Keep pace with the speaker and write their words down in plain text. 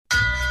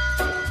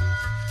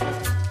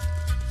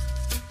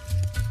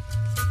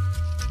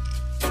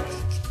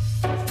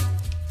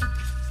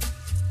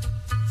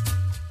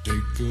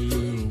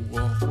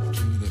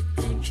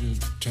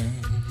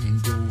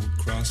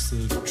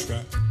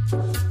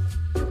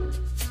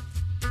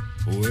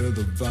where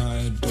the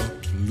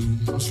viaduct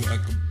looms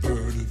like a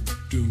bird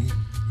of doom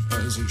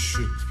as it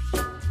ships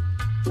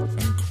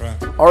and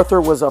cracks. Arthur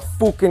was a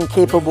fucking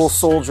capable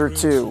soldier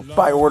too,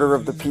 by order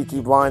of the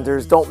Peaky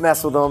Blinders. Don't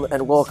mess with them,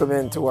 and welcome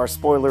into our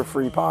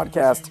spoiler-free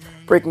podcast,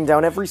 breaking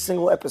down every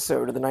single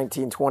episode of the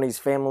 1920s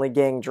family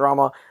gang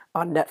drama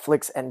on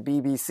Netflix and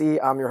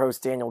BBC. I'm your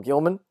host, Daniel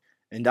Gilman.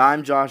 And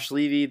I'm Josh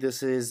Levy.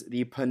 This is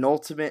the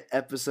penultimate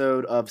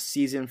episode of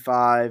Season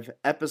 5,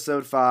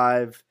 Episode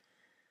 5.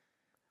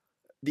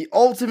 The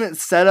ultimate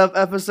setup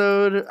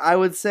episode, I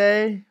would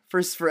say,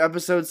 for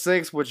Episode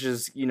 6, which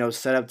is,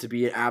 set up to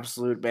be an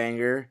absolute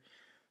banger.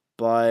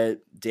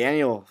 But,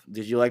 Daniel,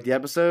 did you like the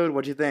episode?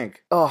 What'd you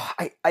think? Oh,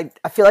 I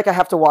feel like I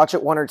have to watch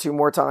it one or two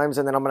more times,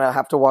 and then I'm going to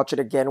have to watch it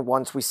again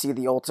once we see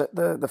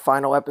the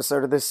final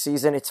episode of this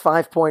season. It's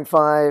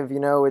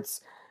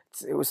 5.5,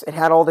 it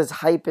had all this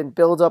hype and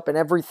build up and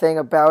everything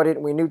about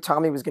it. We knew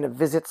Tommy was going to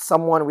visit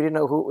someone. We didn't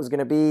know who it was going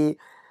to be.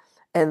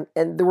 And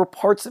there were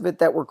parts of it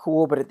that were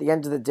cool, but at the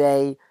end of the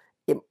day,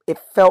 it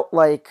felt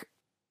like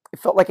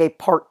a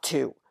part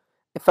two.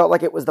 It felt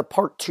like it was the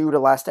part two to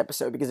last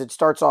episode because it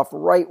starts off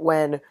right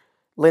when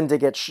Linda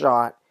gets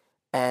shot.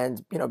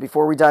 And,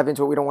 before we dive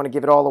into it, we don't want to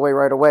give it all away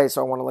right away. So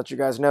I want to let you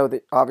guys know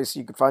that obviously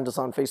you can find us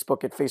on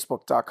Facebook at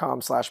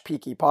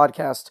facebook.com/Peaky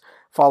Podcast.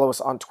 Follow us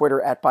on Twitter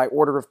at By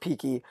Order of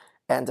Peaky.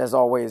 And as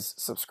always,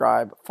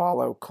 subscribe,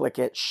 follow, click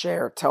it,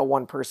 share, tell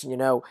one person you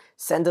know.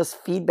 Send us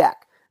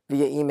feedback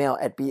via email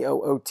at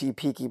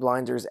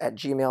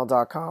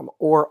bootpeakyblinders@gmail.com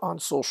or on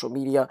social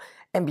media.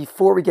 And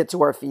before we get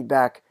to our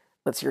feedback,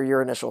 let's hear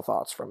your initial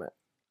thoughts from it.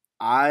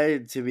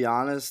 To be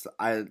honest,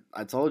 I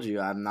told you,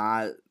 I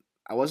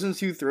wasn't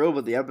too thrilled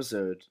with the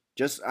episode.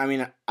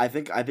 I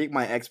think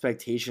my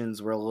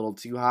expectations were a little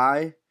too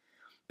high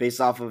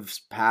based off of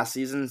past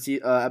season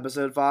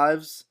episode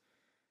 5s.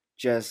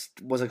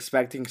 Just was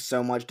expecting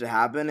so much to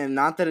happen, and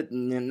not that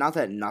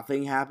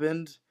nothing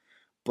happened,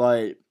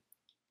 but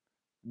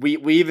we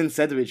even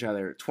said to each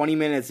other, 20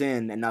 minutes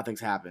in and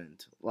nothing's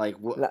happened. Like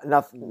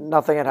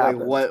nothing had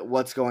happened. Like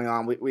what's going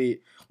on?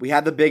 We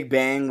had the big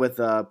bang with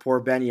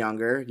poor Ben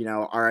Younger.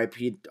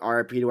 R.I.P.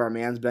 to our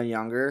man's Ben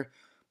Younger.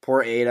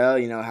 Poor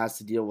Ada, has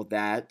to deal with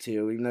that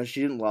too. Even though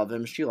she didn't love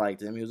him, she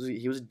liked him.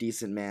 He was a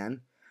decent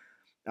man.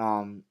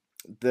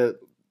 The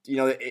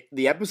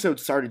episode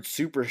started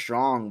super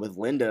strong with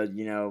Linda,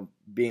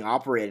 being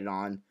operated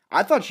on.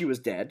 I thought she was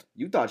dead.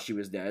 You thought she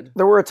was dead.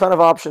 There were a ton of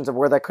options of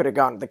where that could have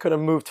gone. They could have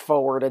moved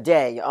forward a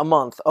day, a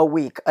month, a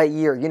week, a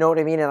year. You know what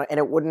I mean? And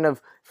it wouldn't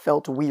have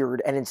felt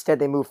weird. And instead,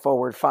 they moved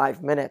forward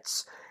 5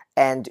 minutes,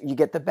 and you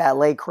get the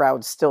ballet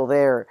crowd still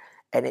there.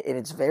 And it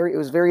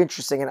was very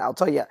interesting. And I'll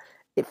tell you,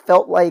 it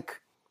felt like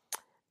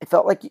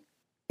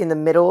in the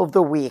middle of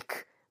the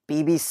week,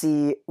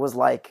 BBC was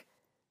like,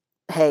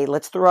 hey,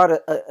 let's throw out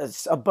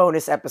a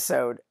bonus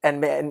episode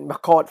and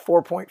call it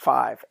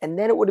 4.5. And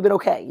then it would have been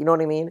okay. You know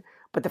what I mean?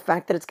 But the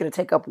fact that it's going to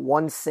take up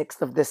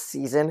 1/6 of this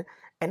season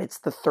and it's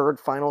the third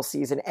final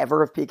season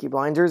ever of Peaky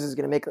Blinders is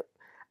going to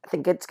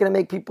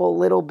make people a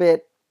little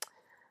bit,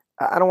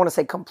 I don't want to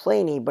say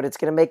complainy, but it's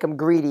going to make them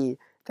greedy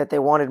that they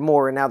wanted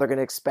more. And now they're going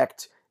to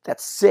expect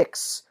that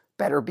 6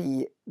 better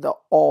be the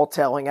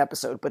all-telling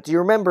episode. But do you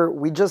remember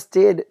we just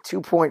did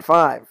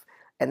 2.5?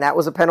 And that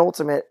was a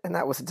penultimate, and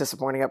that was a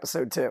disappointing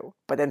episode too.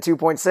 But then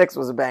 2.6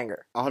 was a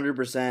banger.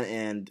 100%,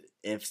 and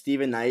if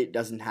Stephen Knight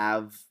doesn't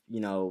have,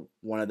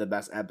 one of the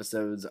best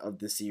episodes of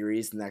the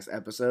series the next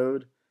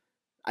episode,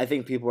 I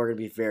think people are going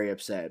to be very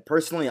upset.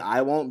 Personally,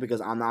 I won't,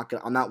 because I'm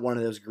not one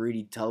of those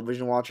greedy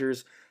television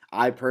watchers.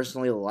 I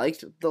personally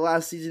liked the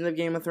last season of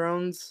Game of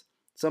Thrones,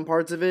 some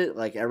parts of it.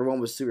 Like,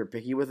 everyone was super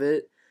picky with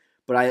it.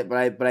 But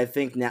I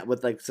think now,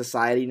 with like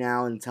society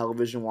now and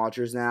television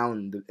watchers now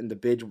and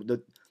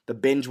the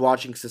binge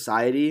watching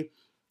society,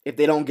 if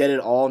they don't get it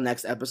all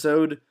next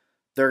episode,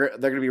 they're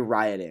gonna be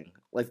rioting.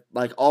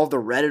 Like all the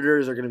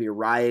Redditors are gonna be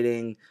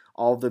rioting,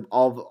 all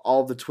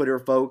the Twitter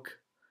folk.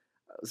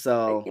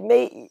 So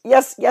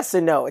yes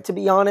and no. To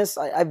be honest,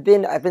 I've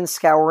been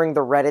scouring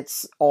the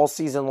Reddits all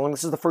season long.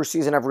 This is the first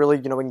season I've really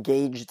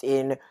engaged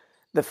in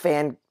the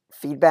fan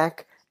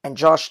feedback. And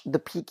Josh, the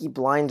Peaky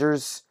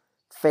Blinders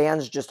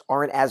fans just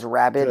aren't as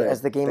rabid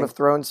as the Game of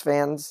Thrones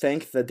fans.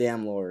 Thank the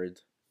damn Lord.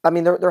 I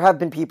mean, there have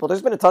been people,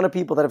 there's been a ton of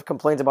people that have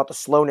complained about the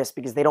slowness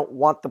because they don't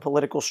want the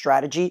political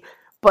strategy.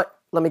 But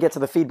let me get to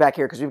the feedback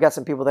here, because we've got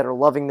some people that are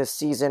loving this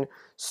season,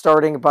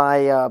 starting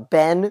by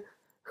Ben,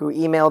 who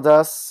emailed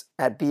us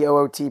at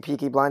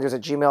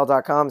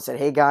bootpeakyblinders@gmail.com, said,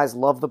 hey guys,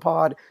 love the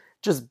pod.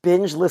 Just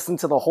binge listen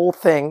to the whole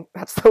thing.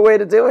 That's the way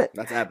to do it.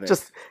 That's epic.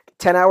 Just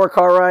 10-hour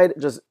car ride,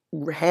 just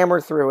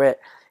hammer through it.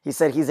 He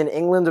said he's in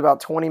England, about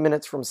 20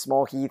 minutes from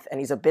Small Heath,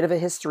 and he's a bit of a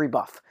history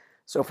buff.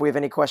 So if we have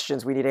any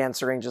questions we need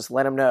answering, just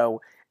let him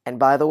know. And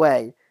by the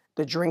way,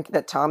 the drink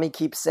that Tommy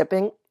keeps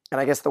sipping,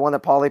 and I guess the one that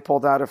Polly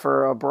pulled out of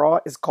her bra,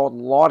 is called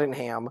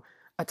Laudanham,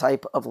 a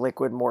type of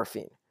liquid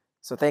morphine.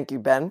 So thank you,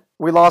 Ben.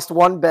 We lost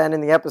one Ben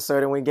in the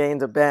episode, and we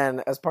gained a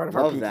Ben as part of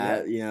our PKA. Love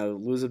that.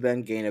 Lose a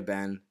Ben, gain a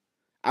Ben.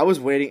 I was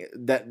waiting.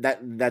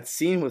 That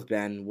scene with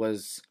Ben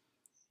was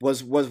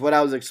what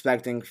I was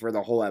expecting for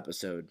the whole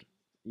episode.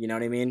 You know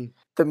what I mean?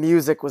 The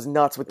music was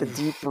nuts with the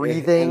deep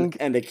breathing.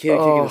 and the kid kicking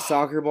Oh. the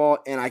soccer ball,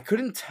 and I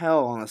couldn't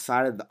tell on the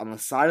side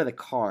of the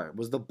car,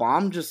 was the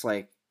bomb just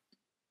like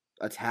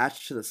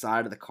attached to the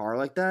side of the car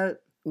like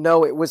that?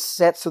 No, it was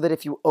set so that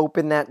if you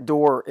open that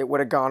door, it would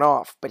have gone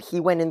off. But he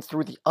went in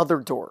through the other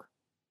door.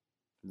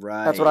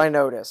 Right. That's what I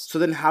noticed. So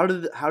then, how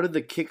did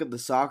the kick of the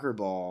soccer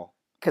ball?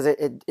 Because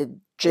it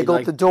jiggled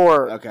like- the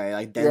door. Okay,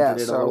 like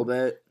dented it a little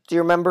bit. Do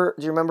you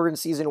remember in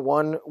season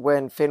 1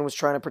 when Finn was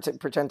trying to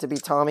pretend to be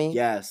Tommy?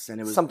 Yes, and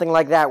it was something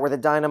like that, where the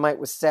dynamite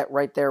was set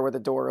right there where the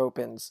door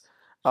opens.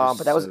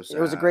 But that was so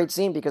it was a sad. great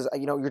scene because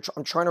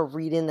I'm trying to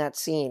read in that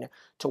scene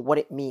to what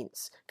it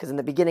means. Because in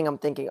the beginning I'm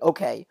thinking,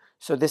 okay,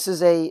 so this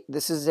is a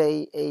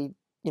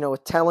a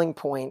telling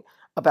point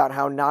about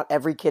how not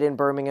every kid in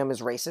Birmingham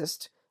is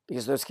racist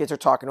because those kids are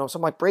talking to him. So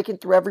I'm like breaking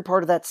through every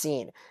part of that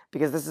scene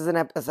because this is an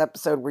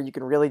episode where you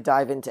can really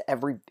dive into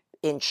every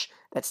inch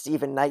that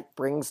Stephen Knight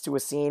brings to a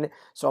scene.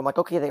 So I'm like,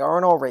 okay, they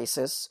aren't all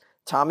racists.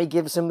 Tommy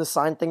gives him the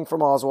sign thing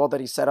from Oswald that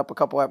he set up a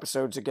couple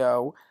episodes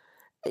ago.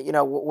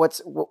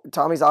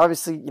 Tommy's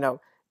obviously, going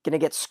to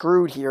get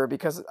screwed here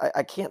because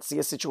I can't see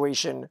a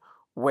situation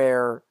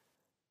where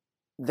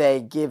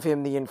they give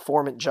him the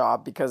informant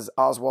job because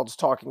Oswald's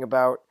talking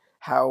about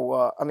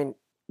how,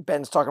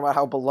 Ben's talking about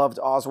how beloved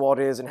Oswald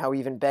is and how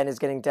even Ben is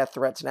getting death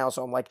threats now.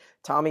 So I'm like,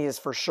 Tommy is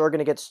for sure going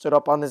to get stood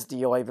up on this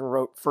deal. I even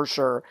wrote for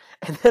sure.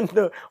 And then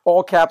the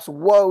all caps,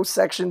 whoa,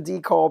 Section D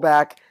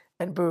callback.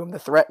 And boom, the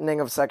threatening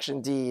of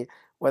Section D,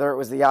 whether it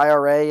was the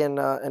IRA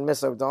and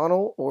Miss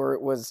O'Donnell or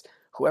it was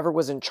whoever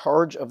was in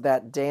charge of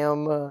that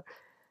damn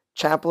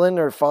chaplain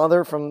or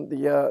father from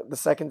the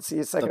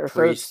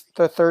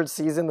third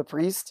season, the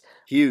priest.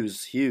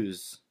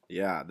 Hughes.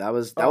 Yeah, that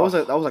was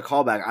a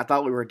callback. I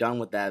thought we were done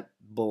with that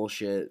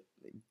bullshit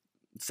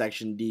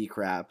Section D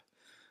crap.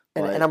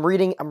 And I'm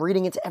reading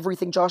into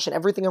everything, Josh, and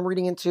everything I'm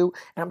reading into,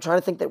 and I'm trying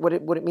to think that what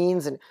it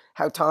means and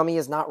how Tommy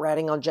is not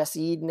ratting on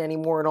Jesse Eden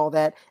anymore and all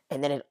that,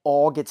 and then it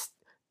all gets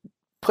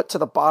put to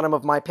the bottom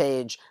of my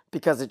page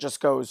because it just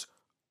goes,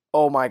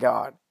 oh my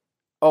god,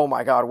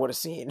 what a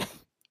scene.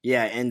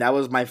 Yeah, and that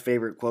was my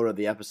favorite quote of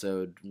the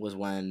episode was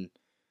when,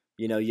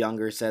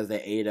 Younger says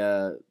that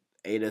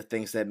Ada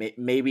thinks that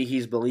maybe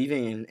he's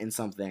believing in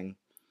something,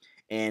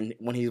 and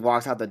when he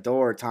walks out the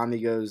door,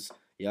 Tommy goes,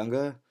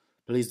 Younger,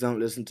 please don't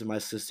listen to my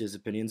sister's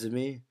opinions of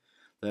me.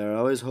 They are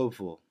always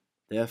hopeful.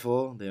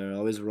 Therefore, they are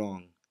always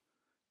wrong.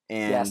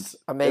 And yes,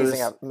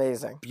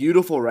 amazing.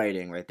 Beautiful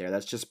writing right there.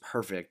 That's just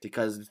perfect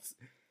because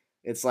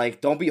it's like,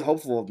 don't be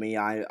hopeful of me.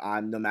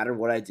 I'm no matter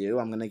what I do,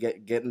 I'm gonna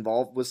get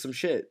involved with some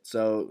shit.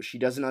 So she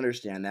doesn't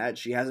understand that.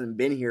 She hasn't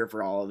been here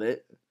for all of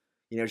it.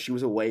 She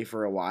was away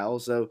for a while,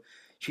 so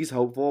she's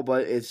hopeful,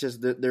 but it's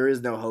just that there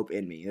is no hope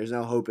in me. There's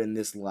no hope in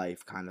this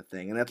life kind of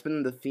thing. And that's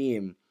been the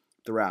theme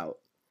throughout.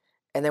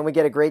 And then we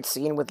get a great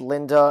scene with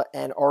Linda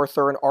and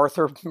Arthur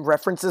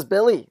references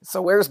Billy.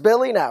 So where's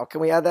Billy now?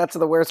 Can we add that to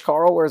the where's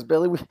Carl, where's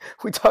Billy?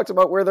 We talked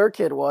about where their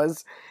kid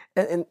was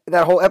and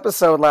that whole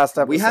last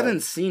episode. We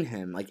haven't seen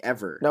him,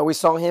 ever. No, we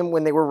saw him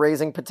when they were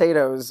raising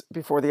potatoes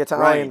before the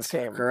Italians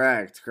came.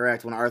 Correct.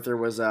 When Arthur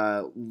was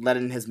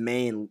letting his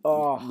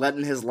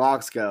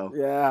locks go.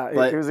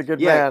 Yeah, he was a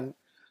good man.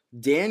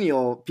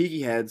 Daniel,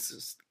 Peaky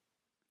Heads,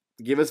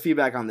 give us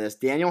feedback on this.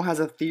 Daniel has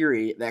a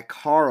theory that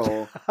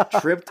Carl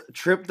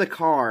tripped the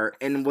car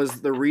and was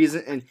the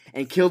reason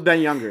and killed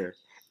Ben Younger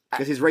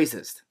because he's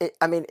racist.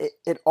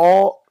 It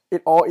all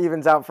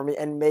evens out for me.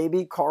 And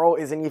maybe Carl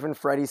isn't even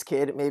Freddy's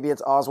kid. Maybe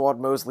it's Oswald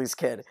Mosley's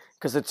kid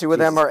because the two of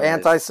them are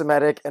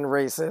anti-Semitic and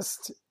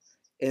racist.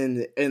 In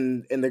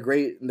the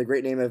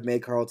great name of May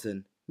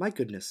Carlton. My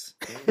goodness.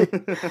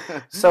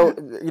 So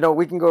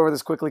we can go over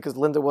this quickly because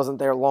Linda wasn't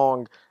there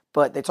long.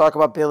 But they talk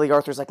about Billy.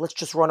 Arthur's like, let's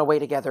just run away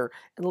together.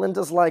 And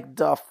Linda's like,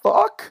 the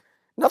fuck?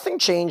 Nothing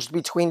changed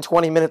between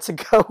 20 minutes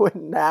ago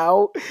and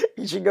now.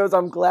 She goes,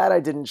 I'm glad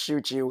I didn't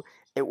shoot you.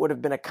 It would have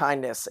been a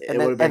kindness.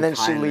 And then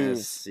she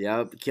leaves.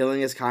 Yep,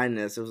 killing is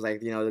kindness. It was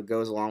like, it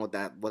goes along with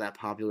that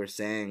popular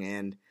saying.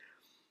 And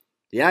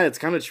yeah, it's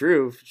kind of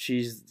true.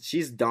 She's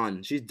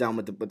done. She's done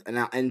with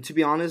and to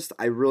be honest,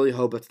 I really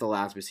hope it's the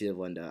last we see of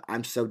Linda.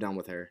 I'm so done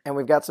with her. And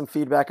we've got some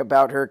feedback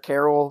about her.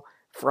 Carol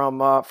from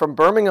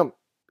Birmingham.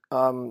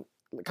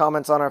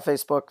 Comments on our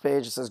Facebook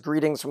page. It says,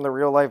 greetings from the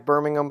real life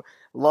Birmingham.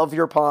 Love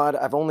your pod.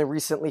 I've only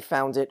recently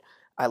found it.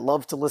 I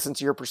love to listen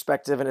to your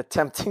perspective in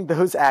attempting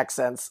those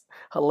accents.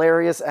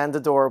 Hilarious and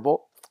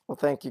adorable. Well,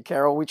 thank you,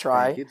 Carol. We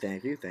try.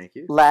 Thank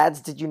you.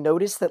 Lads, did you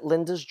notice that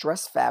Linda's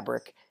dress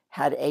fabric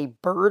had a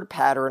bird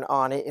pattern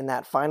on it in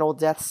that final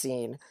death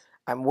scene?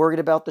 I'm worried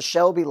about the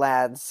Shelby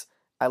lads.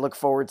 I look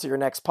forward to your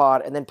next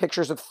pod. And then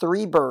pictures of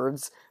 3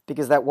 birds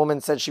because that woman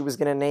said she was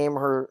going to name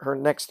her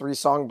next 3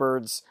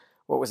 songbirds.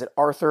 What was it?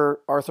 Arthur,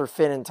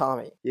 Finn, and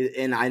Tommy.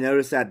 And I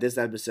noticed that this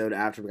episode,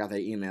 after we got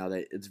that email,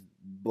 that it's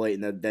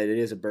blatant that it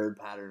is a bird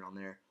pattern on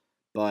there.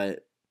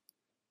 But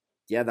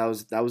yeah, that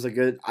was a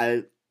good.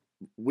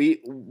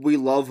 We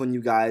love when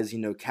you guys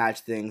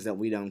catch things that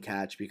we don't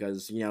catch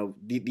because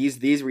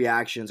these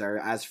reactions are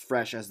as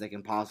fresh as they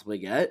can possibly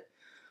get.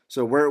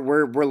 So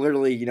we're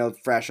literally, you know,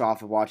 fresh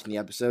off of watching the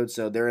episode.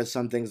 So there is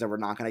some things that we're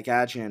not going to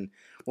catch. And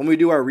when we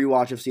do our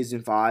rewatch of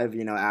season 5,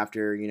 you know,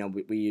 after, you know,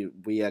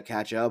 we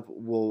catch up,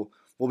 we'll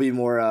be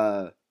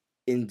more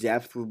in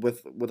depth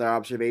with our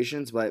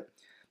observations. But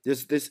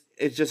this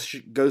it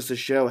just goes to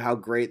show how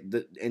great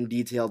and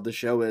detailed the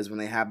show is when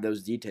they have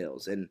those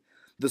details. And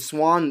the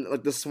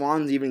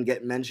swans even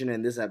get mentioned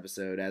in this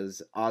episode,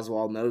 as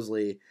Oswald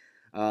Mosley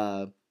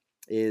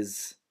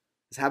is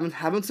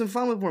having some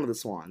fun with one of the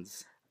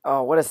swans.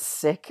 Oh, what a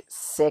sick,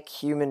 sick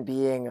human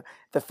being.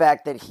 The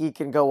fact that he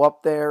can go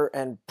up there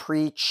and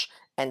preach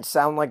and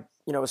sound like,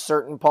 you know, a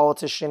certain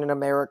politician in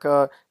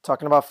America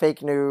talking about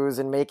fake news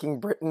and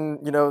making Britain,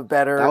 you know,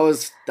 better.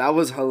 That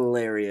was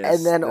hilarious.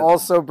 And then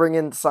also bring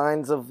in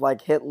signs of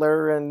like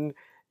Hitler and,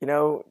 you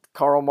know,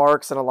 Karl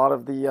Marx and a lot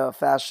of the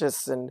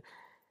fascists and,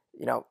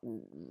 you know,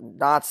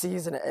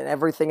 Nazis and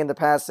everything in the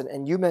past.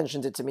 And you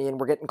mentioned it to me, and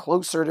we're getting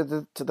closer to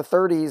the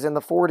 30s and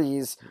the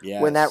 40s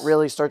when that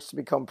really starts to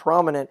become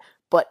prominent.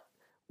 But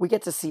we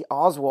get to see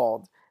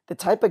Oswald, the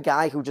type of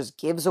guy who just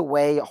gives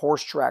away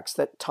horse tracks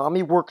that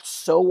Tommy worked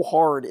so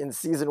hard in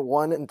season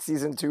 1 and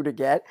season 2 to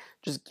get.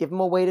 Just give them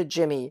away to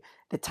Jimmy.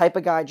 The type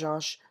of guy,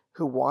 Josh,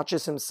 who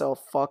watches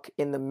himself fuck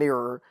in the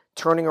mirror,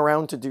 turning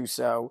around to do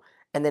so,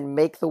 and then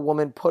make the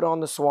woman put on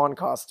the swan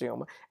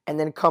costume, and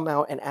then come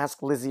out and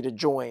ask Lizzie to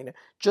join,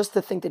 just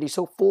to think that he's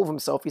so full of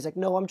himself. He's like,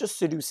 no, I'm just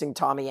seducing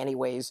Tommy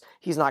anyways.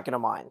 He's not going to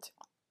mind.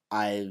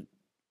 I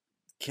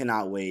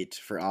cannot wait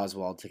for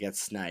Oswald to get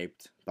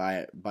sniped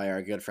by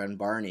our good friend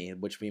Barney,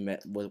 which we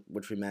met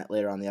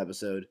later on the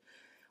episode.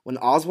 When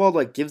Oswald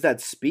like gives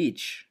that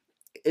speech,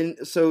 and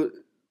so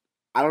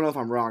I don't know if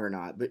I'm wrong or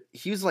not, but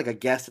he was like a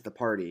guest at the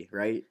party,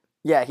 right?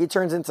 Yeah, he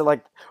turns into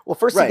like, well,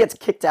 first he gets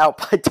kicked out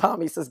by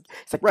Tommy. He's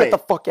like, get the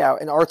fuck out.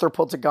 And Arthur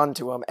puts a gun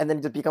to him, and then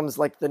it becomes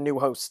like the new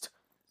host.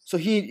 So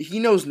he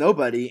knows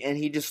nobody, and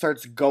he just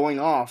starts going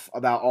off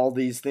about all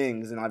these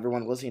things, and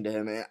everyone listening to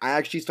him. And I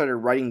actually started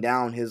writing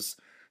down his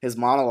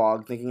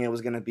monologue, thinking it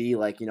was going to be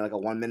like, you know, like a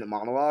 1-minute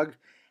monologue.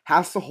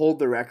 Has to hold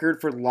the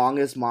record for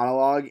longest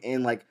monologue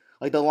and like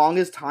the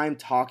longest time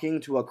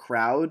talking to a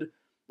crowd,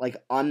 like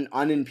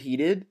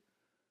unimpeded.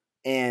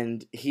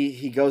 And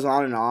he goes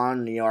on and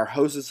on. You know, our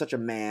host is such a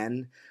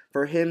man.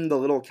 For him, the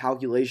little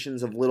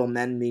calculations of little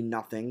men mean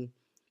nothing.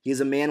 He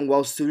is a man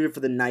well suited for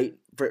the night.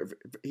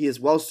 He is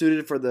well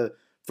suited for the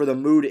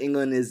mood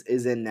England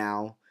is in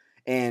now.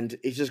 And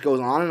it just goes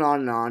on and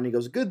on and on. He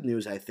goes, good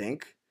news, I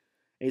think.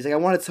 And he's like, I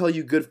want to tell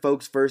you good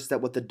folks first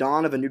that with the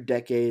dawn of a new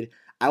decade,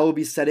 I will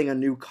be setting a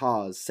new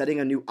cause, setting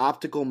a new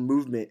optical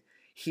movement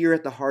here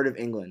at the heart of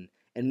England.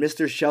 And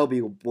Mr.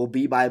 Shelby will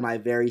be by my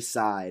very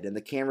side. And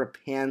the camera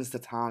pans to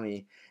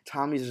Tommy.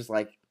 Tommy's just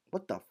like,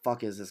 what the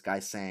fuck is this guy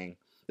saying?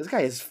 This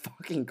guy is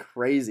fucking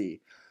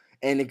crazy.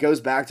 And it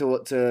goes back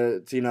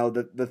to you know,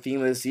 the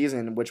theme of the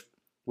season,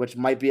 which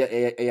might be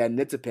a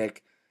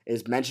nitpick,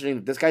 is mentioning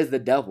that this guy's the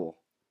devil.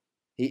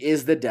 He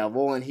is the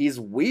devil, and he's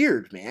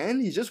weird,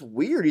 man. He's just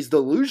weird. He's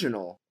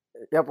delusional.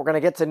 Yep, we're going to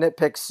get to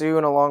nitpicks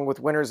soon, along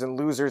with winners and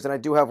losers. And I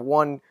do have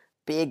one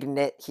big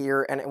nit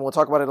here, and we'll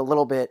talk about it a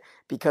little bit,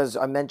 because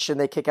I mentioned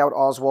they kick out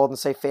Oswald and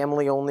say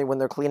family only when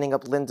they're cleaning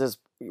up Linda's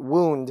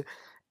wound.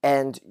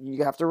 And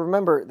you have to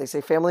remember, they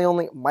say family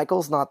only.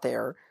 Michael's not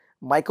there.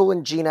 Michael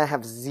and Gina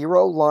have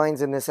 0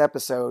 lines in this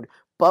episode,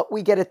 but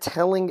we get a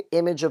telling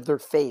image of their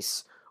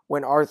face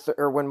when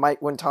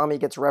Tommy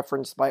gets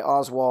referenced by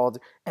Oswald,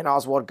 and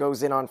Oswald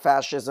goes in on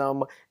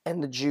fascism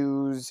and the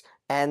Jews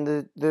and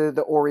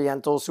the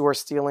Orientals who are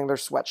stealing their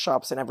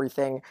sweatshops and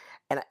everything.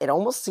 And it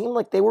almost seemed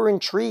like they were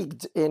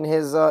intrigued in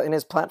his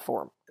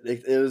platform.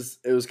 It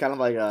was kind of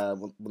like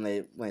when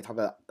they talk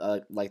about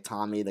like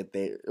Tommy, like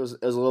it was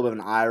a little bit of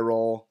an eye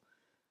roll,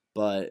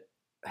 but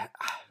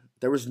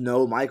there was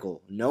no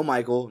Michael,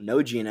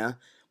 no Gina.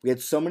 We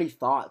had so many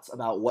thoughts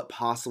about what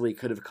possibly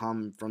could have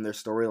come from their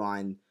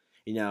storyline,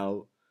 you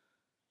know,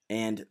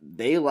 and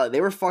they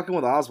were fucking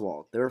with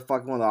Oswald. They were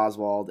fucking with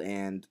Oswald,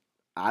 and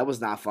I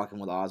was not fucking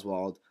with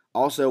Oswald.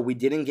 Also, we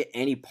didn't get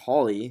any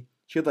Polly.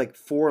 She had like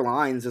 4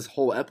 lines this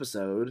whole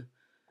episode.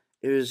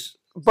 It was.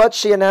 But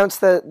she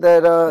announced that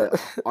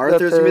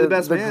Arthur's gonna be the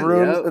best man.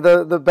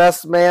 The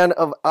best man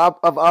of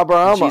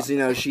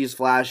Aberama. She's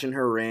flashing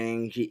her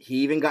ring. He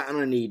even got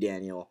on a knee,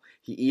 Daniel.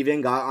 He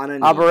even got on a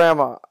knee.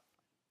 Aberama.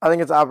 I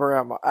think it's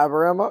Aberama.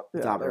 Aberama?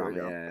 It's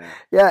Aberama,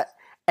 yeah.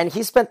 And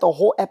he spent the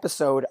whole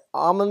episode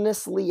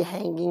ominously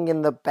hanging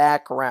in the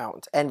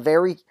background, and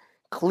very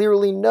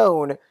clearly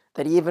known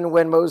that even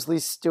when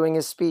Mosley's doing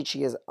his speech,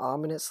 he is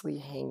ominously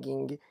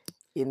hanging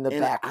in the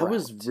background. I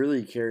was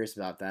really curious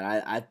about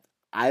that.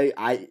 I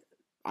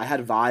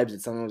had vibes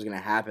that something was gonna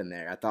happen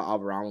there. I thought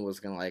Aberama was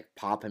gonna like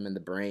pop him in the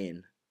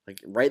brain, like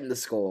right in the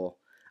skull.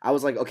 I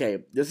was like, okay,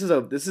 this is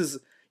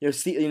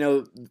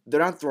they're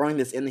not throwing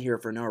this in here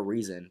for no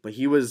reason, but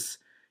he was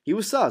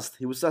sussed.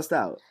 He was sussed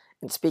out.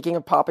 And speaking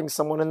of popping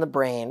someone in the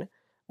brain,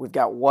 we've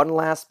got one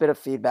last bit of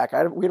feedback.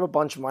 We have a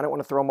bunch of them. I don't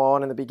want to throw them all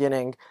in the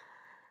beginning.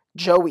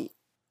 Joey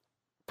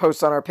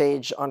posts on our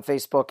page on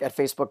Facebook at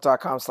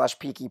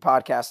facebook.com/Peaky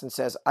Podcast and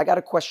says, I got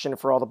a question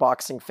for all the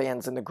boxing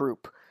fans in the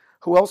group.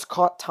 Who else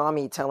caught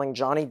Tommy telling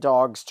Johnny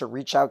Dogs to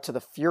reach out to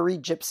the Fury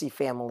Gypsy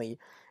family?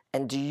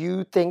 And do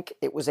you think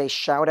it was a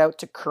shout out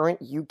to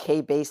current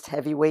UK based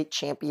heavyweight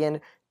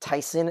champion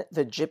Tyson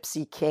the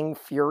Gypsy King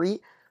Fury?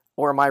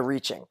 Or am I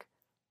reaching?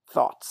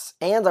 Thoughts.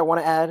 And I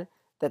want to add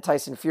that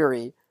Tyson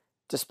Fury,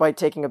 despite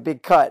taking a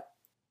big cut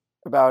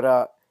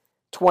about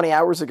 20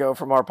 hours ago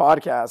from our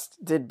podcast,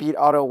 did beat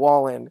Otto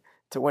Wallin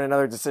to win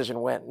another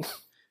decision win.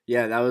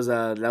 Yeah, that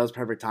was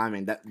perfect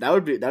timing. That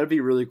would be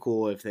really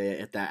cool if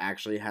that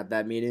actually had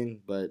that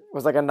meeting. But It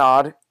was like a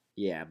nod.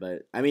 yeah,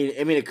 but I mean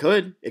it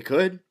could.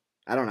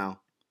 I don't know.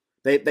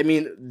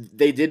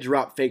 They did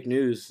drop fake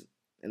news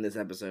in this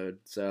episode,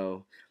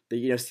 so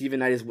Stephen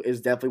Knight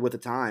is definitely with the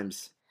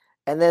times.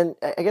 And then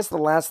I guess the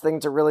last thing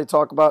to really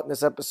talk about in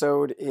this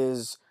episode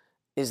is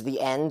the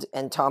end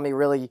and Tommy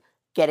really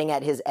getting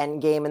at his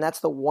end game. And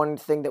that's the one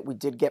thing that we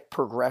did get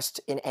progressed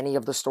in any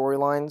of the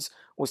storylines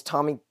was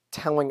Tommy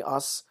telling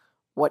us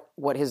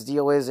what his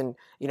deal is. And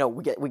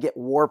we get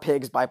War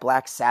Pigs by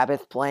Black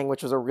Sabbath playing,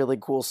 which was a really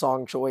cool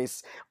song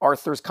choice.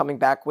 Arthur's coming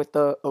back with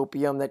the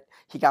opium that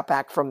he got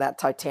back from that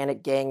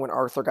Titanic gang when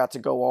Arthur got to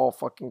go all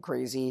fucking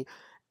crazy.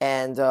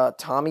 And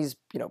Tommy's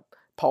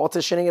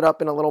politicianing it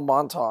up in a little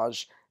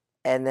montage.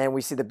 And then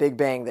we see the Big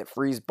Bang that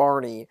frees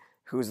Barney,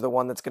 who's the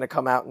one that's going to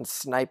come out and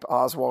snipe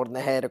Oswald in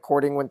the head,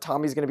 according when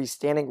Tommy's going to be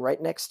standing right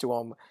next to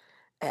him.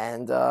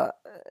 And I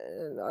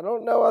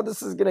don't know how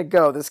this is going to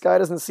go. This guy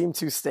doesn't seem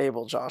too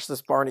stable, Josh,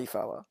 this Barney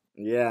fella.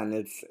 Yeah, and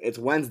it's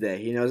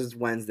Wednesday. He knows it's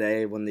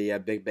Wednesday when the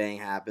Big Bang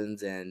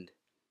happens, and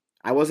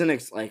I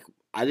wasn't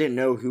I didn't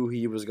know who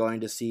he was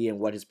going to see and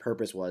what his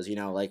purpose was.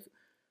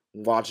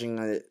 Watching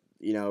it,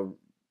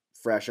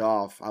 fresh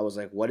off, I was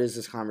like, what is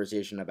this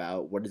conversation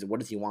about? What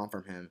does he want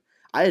from him?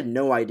 I had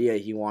no idea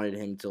he wanted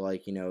him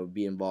to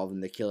be involved in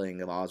the killing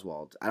of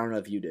Oswald. I don't know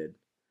if you did.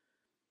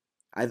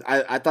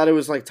 I thought it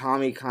was like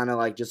Tommy kind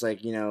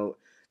of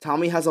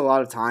Tommy has a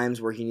lot of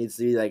times where he needs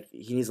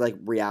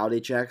reality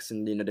checks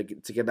and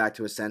to get back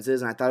to his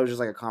senses, and I thought it was just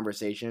like a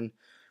conversation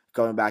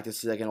going back to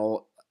see like an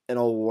old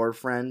war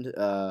friend.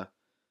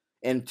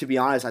 And to be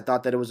honest, I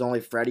thought that it was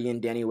only Freddie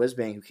and Danny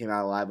Wisbang who came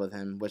out alive with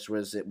him, which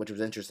was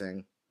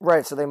interesting.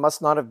 Right, so they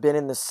must not have been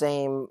in the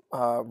same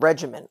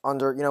regiment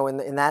under,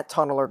 in that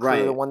tunneler crew,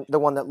 Right. the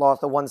one that lost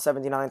the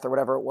 179th or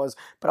whatever it was.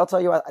 But I'll tell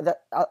you,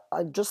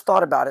 I just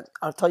thought about it.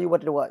 I'll tell you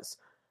what it was.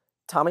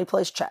 Tommy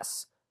plays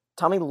chess.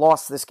 Tommy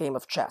lost this game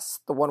of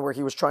chess, the one where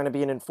he was trying to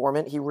be an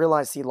informant. He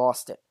realized he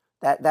lost it.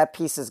 That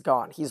piece is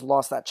gone. He's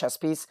lost that chess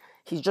piece.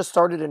 He's just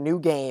started a new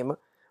game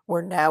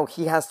where now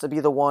he has to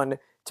be the one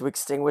to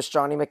extinguish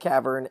Johnny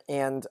McCavern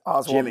and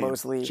Oswald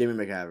Mosley.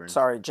 Jimmy McCavern.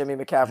 Sorry, Jimmy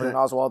McCavern and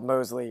Oswald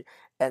Mosley.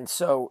 And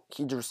so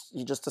he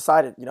just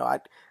decided,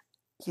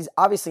 he's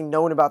obviously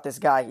known about this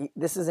guy.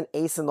 This is an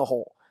ace in the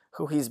hole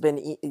who he's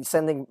been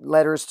sending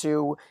letters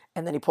to,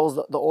 and then he pulls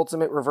the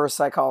ultimate reverse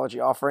psychology,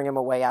 offering him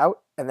a way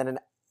out and then an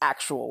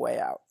actual way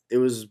out. It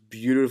was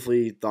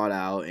beautifully thought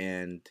out,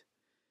 and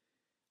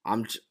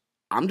I'm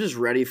just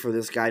ready for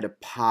this guy to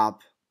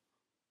pop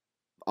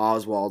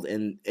Oswald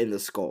in the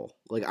skull.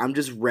 Like, I'm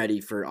just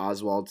ready for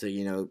Oswald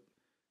to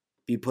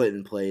be put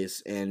in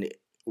place, and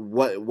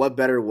what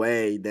better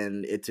way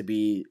than it to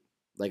be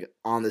like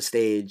on the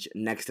stage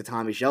next to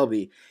Tommy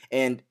Shelby.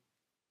 And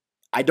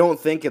I don't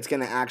think it's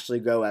gonna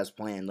actually go as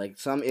planned. Like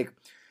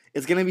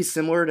it's gonna be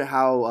similar to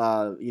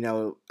how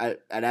at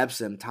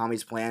Epsom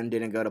Tommy's plan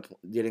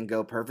didn't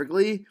go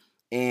perfectly,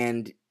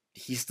 and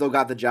he still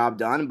got the job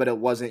done, but it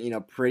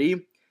wasn't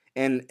pretty.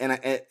 And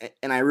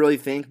I really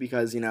think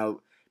because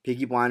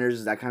Peaky Blinders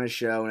is that kind of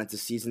show, and it's a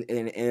season,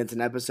 and it's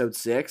an episode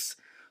 6.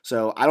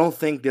 So I don't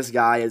think this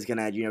guy is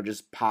gonna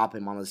just pop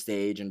him on the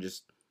stage and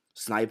just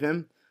snipe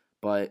him.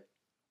 But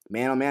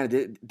man, oh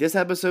man, this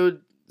episode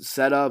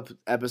set up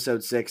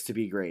episode 6 to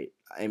be great.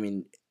 I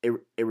mean, it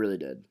really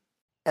did.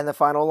 And the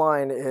final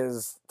line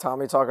is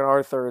Tommy talking to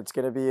Arthur. It's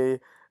going to be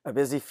a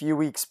busy few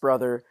weeks,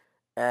 brother.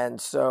 And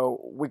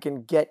so we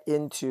can get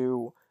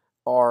into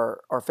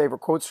our favorite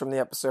quotes from the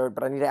episode.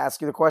 But I need to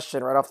ask you the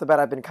question right off the bat.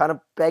 I've been kind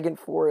of begging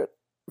for it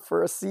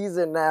for a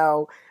season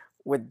now,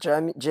 with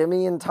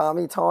Jimmy and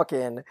Tommy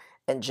talking,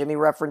 and Jimmy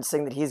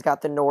referencing that he's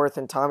got the North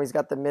and Tommy's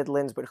got the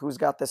Midlands, but who's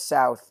got the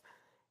South?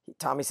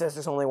 Tommy says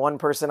there's only one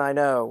person I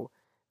know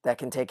that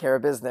can take care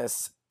of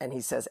business, and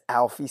he says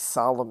Alfie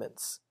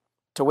Solomons.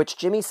 To which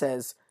Jimmy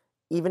says,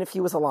 even if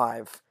he was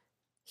alive,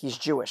 he's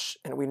Jewish,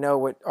 and we know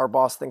what our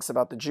boss thinks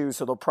about the Jews,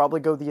 so they'll probably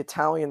go the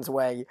Italians'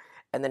 way.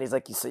 And then he's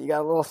like, so you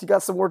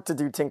got some work to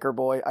do, Tinker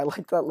Boy. I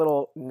like that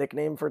little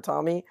nickname for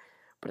Tommy,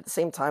 but at the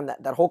same time,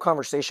 that whole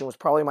conversation was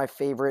probably my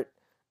favorite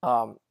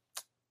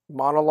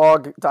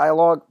favorite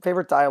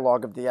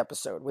dialogue of the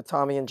episode, with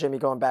Tommy and Jimmy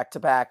going back to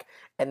back,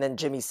 and then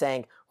Jimmy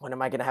saying, when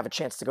am I going to have a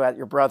chance to go at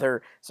your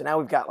brother? So now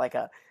we've got like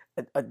a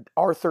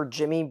Arthur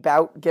Jimmy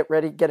bout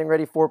getting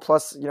ready for,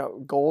 plus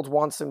Gold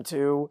wants him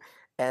too,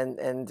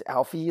 and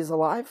Alfie is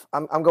alive.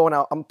 I'm going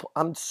out.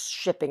 I'm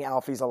shipping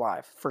Alfie's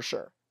alive for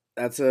sure.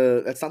 That's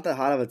not that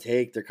hot of a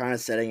take. They're kind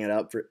of setting it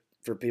up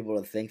for people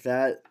to think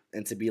that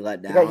and to be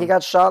let down. He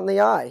got shot in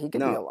the eye. He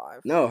could be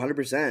alive. No,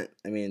 100%.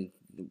 I mean,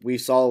 we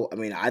saw. I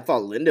mean, I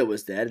thought Linda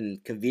was dead,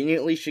 and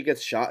conveniently she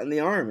gets shot in the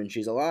arm, and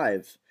she's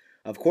alive.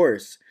 Of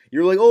course,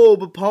 you're like, oh,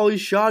 but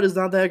Polly's shot is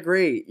not that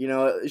great. You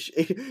know,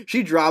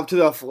 she dropped to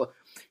the floor.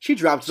 She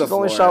dropped to the She's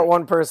floor. only shot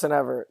one person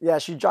ever. Yeah,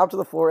 she dropped to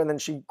the floor and then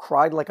she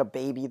cried like a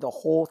baby the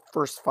whole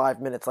first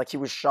 5 minutes. Like she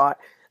was shot,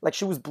 like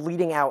she was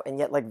bleeding out, and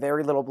yet like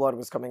very little blood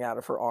was coming out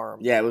of her arm.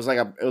 Yeah, it was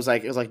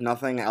like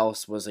nothing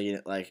else was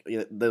like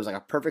there was like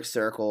a perfect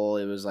circle.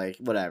 It was like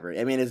whatever.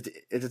 I mean,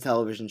 it's a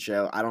television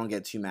show. I don't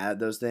get too mad at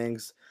those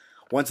things.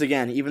 Once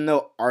again, even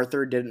though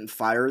Arthur didn't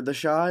fire the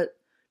shot,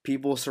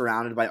 people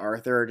surrounded by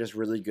Arthur are just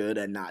really good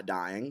at not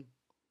dying.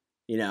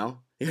 You know,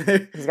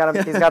 he's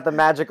got the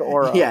magic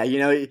aura. Yeah, you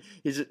know,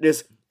 he's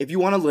just if you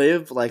want to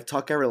live like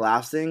Tuck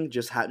Everlasting,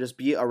 just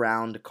be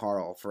around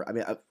Carl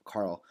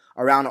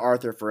around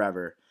Arthur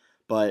forever.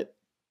 But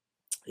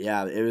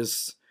yeah, it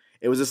was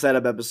a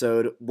setup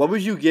episode. What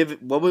would you give?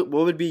 What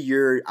would be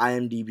your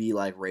IMDb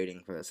like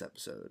rating for this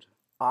episode?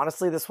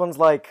 Honestly, this is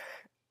like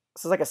a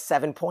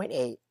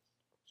 7.8.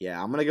 Yeah,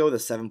 I'm gonna go with a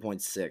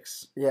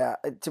 7.6. Yeah,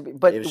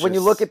 but when you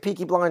look at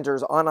Peaky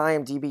Blinders on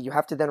IMDb, you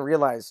have to then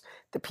realize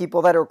the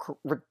people that are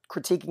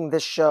critiquing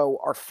this show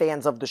are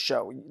fans of the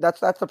show. That's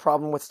the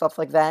problem with stuff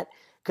like that,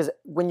 because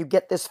when you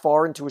get this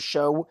far into a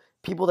show,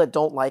 people that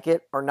don't like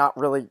it are not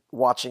really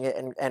watching it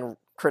and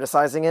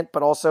criticizing it.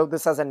 But also,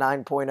 this has a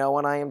 9.0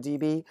 on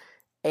IMDb,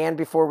 and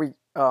before we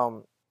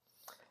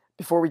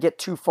get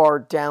too far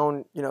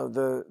down, you know,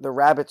 the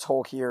rabbit's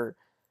hole here,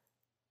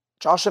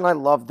 Josh and I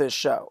love this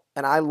show,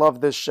 and I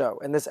love this show.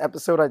 And this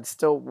episode I'd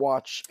still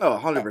watch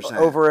 100%.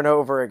 over and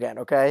over again,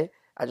 okay?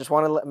 I just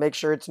want to make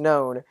sure it's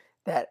known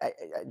that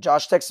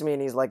Josh texted me,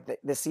 and he's like,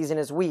 this season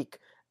is weak.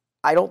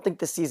 I don't think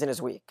this season is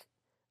weak.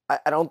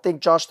 I don't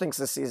think Josh thinks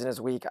this season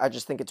is weak. I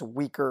just think it's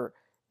weaker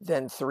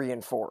than 3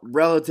 and 4.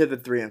 Relative to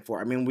 3 and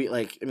 4. I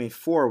mean,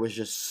 4 was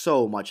just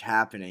so much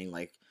happening.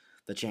 Like,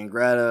 the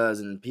Changrettas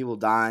and people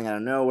dying out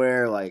of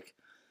nowhere. Like,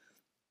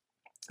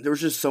 there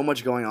was just so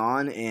much going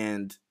on,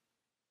 and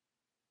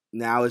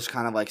now it's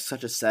kind of like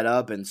such a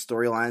setup, and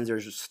storylines are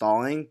just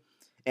stalling.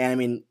 And I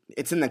mean,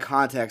 it's in the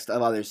context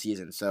of other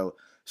seasons, so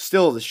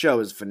still the show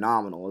is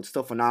phenomenal. It's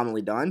still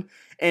phenomenally done.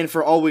 And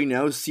for all we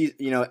know,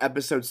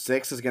 episode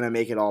 6 is going to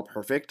make it all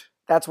perfect.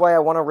 That's why I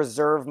want to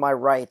reserve my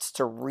rights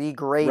to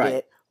regrade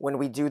it when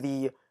we do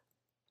the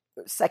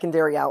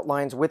secondary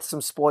outlines with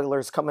some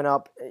spoilers coming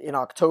up in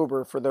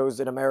October for those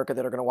in America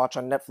that are going to watch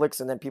on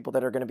Netflix, and then people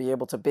that are going to be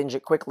able to binge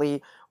it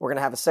quickly. We're going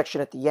to have a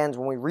section at the end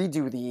when we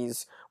redo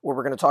these where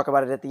we're going to talk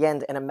about it at the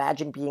end, and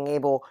imagine being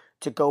able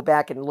to go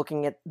back and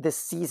looking at this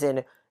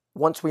season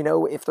once we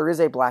know if there is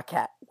a black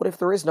cat. What if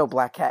there is no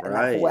black cat? And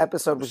that whole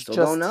episode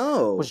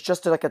was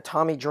just like a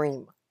Tommy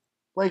dream.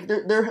 Like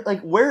they're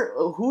like,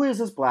 who is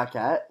this black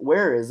cat?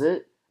 Where is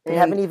it? They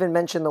haven't even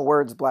mentioned the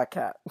words black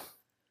cat.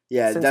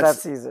 Yeah, since that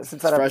season.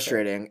 Since that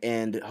frustrating,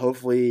 and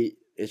hopefully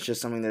it's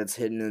just something that's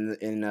hidden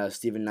in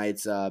Stephen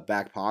Knight's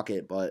back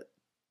pocket. But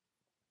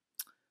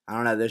I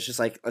don't know. There's just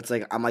like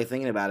I'm like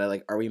thinking about it.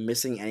 Like, are we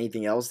missing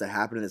anything else that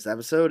happened in this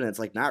episode? And it's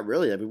like not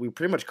really. I mean, we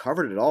pretty much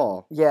covered it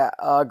all. Yeah.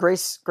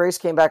 Grace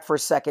came back for a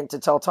second to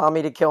tell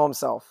Tommy to kill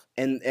himself.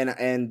 And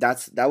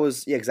that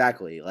was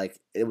exactly like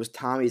it was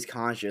Tommy's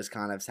conscience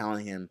kind of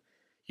telling him,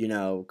 you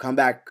know,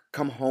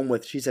 come home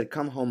with. She said,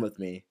 "Come home with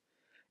me."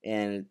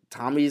 And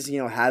Tommy's,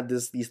 had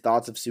these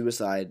thoughts of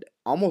suicide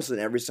almost in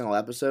every single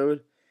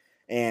episode.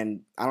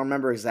 And I don't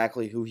remember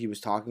exactly who he was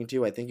talking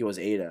to. I think it was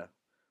Ada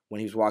when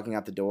he was walking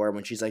out the door,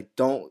 when she's like,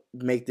 don't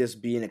make this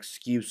be an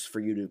excuse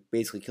for you to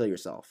basically kill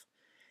yourself.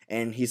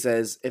 And he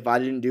says, if I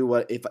didn't do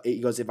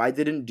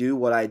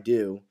what I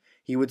do,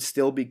 he would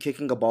still be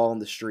kicking a ball in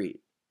the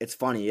street. It's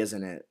funny,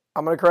 isn't it?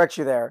 I'm going to correct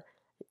you there.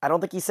 I don't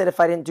think he said if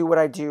I didn't do what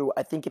I do.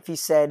 I think if he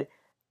said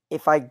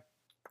if I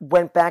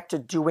went back to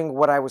doing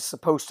what I was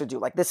supposed to do.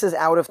 Like, this is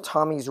out of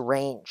Tommy's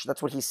range.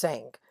 That's what he's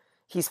saying.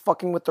 He's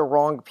fucking with the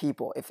wrong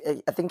people.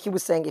 I think he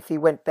was saying if he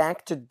went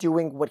back to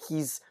doing what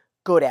he's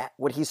good at,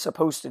 what he's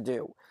supposed to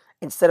do,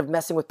 instead of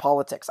messing with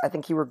politics. I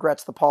think he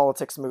regrets the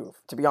politics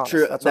move, to be honest.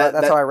 True.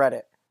 That's how I read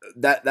it.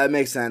 That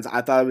makes sense.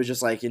 I thought it was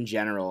just like in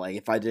general, like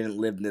if I didn't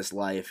live this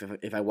life,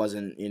 if I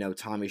wasn't,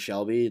 Tommy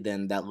Shelby,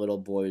 then that little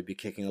boy would be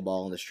kicking a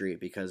ball in the street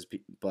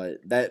but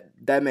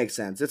that makes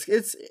sense.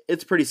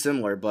 It's pretty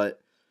similar,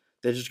 but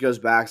that just goes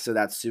back to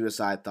that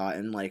suicide thought.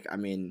 And, like, I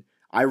mean,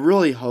 I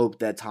really hope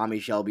that Tommy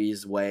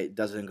Shelby's way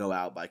doesn't go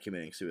out by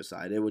committing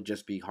suicide. It would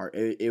just be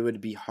it would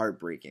be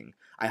heartbreaking.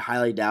 I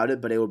highly doubt it,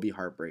 but it would be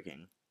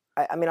heartbreaking.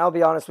 I mean, I'll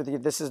be honest with you.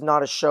 This is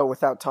not a show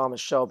without Thomas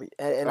Shelby.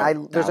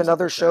 There's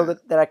another show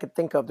that I could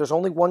think of. There's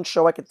only one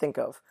show I could think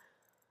of.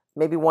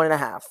 Maybe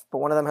 1.5, but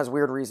one of them has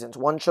weird reasons.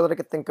 One show that I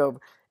could think of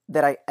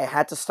that I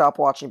had to stop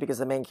watching because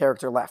the main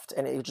character left,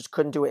 and it just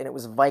couldn't do it, and it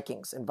was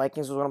Vikings. And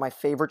Vikings was one of my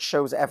favorite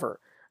shows ever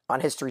on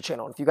History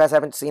Channel. If you guys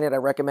haven't seen it, I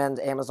recommend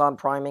Amazon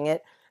Priming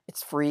it.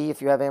 It's free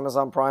if you have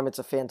Amazon Prime. It's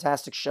a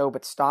fantastic show,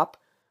 but stop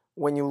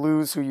when you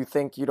lose who you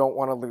think you don't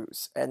want to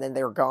lose. And then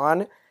they're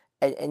gone,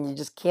 and you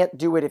just can't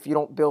do it if you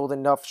don't build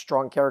enough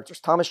strong characters.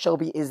 Thomas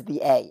Shelby is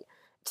the A.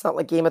 It's not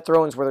like Game of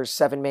Thrones where there's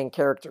 7 main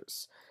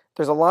characters.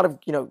 there's a lot of,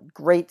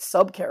 great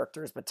sub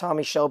characters, but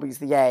Tommy Shelby's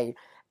the A,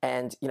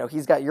 and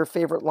he's got your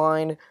favorite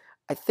line.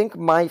 I think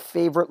my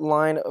favorite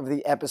line of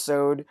the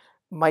episode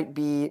might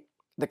be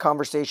the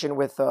conversation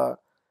with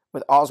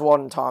Oswald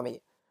and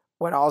Tommy.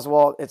 When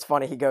Oswald, it's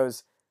funny, he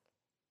goes,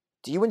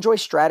 "Do you enjoy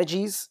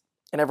strategies?"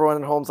 And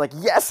everyone at home's like,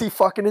 "Yes, he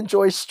fucking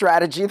enjoys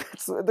strategy."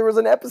 There was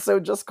an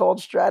episode just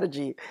called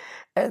Strategy.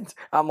 And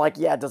I'm like,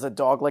 "Yeah, does a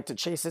dog like to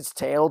chase its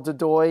tail,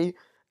 Dodoy?"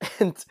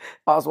 And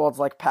Oswald's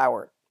like,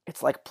 "Power.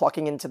 It's like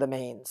plucking into the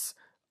mains.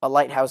 A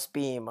lighthouse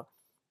beam."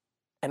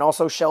 And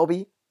also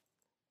Shelby.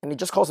 And he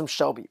just calls him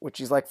Shelby, which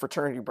he's like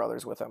fraternity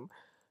brothers with him.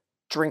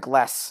 "Drink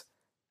less."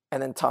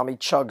 And then Tommy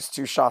chugs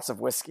 2 shots of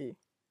whiskey.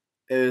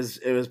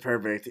 It was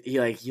perfect. He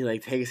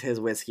takes his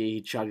whiskey,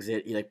 he chugs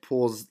it, he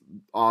pulls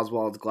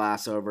Oswald's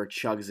glass over,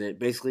 chugs it.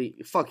 Basically,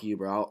 fuck you,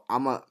 bro.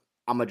 I'm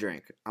a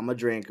drink. I'm a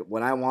drink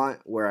when I want,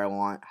 where I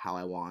want, how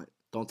I want.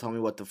 Don't tell me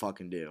what to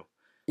fucking do.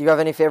 You have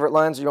any favorite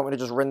lines, or you want me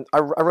to just run? I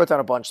wrote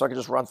down a bunch, so I can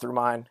just run through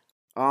mine.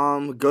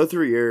 Go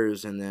through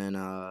yours, and then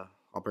I'll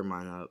bring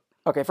mine up.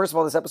 Okay, first of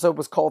all, this episode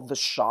was called The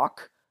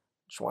Shock.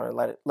 Just want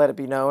to let it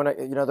be known.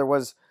 There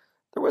was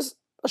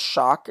a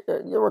shock.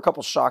 There were a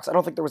couple shocks. I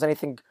don't think there was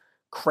anything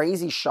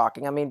crazy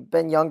shocking. I mean,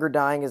 Ben Younger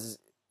dying is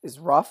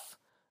rough.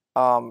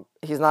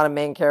 He's not a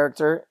main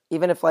character.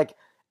 Even if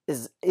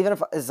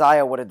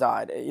Isaiah would have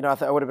died,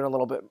 I would have been a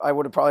little bit. I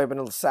would have probably been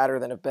a little sadder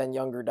than if Ben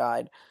Younger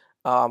died.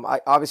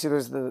 Obviously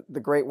there's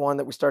the great one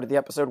that we started the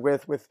episode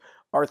with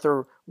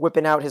Arthur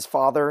whipping out his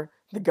father,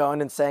 the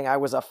gun, and saying, "I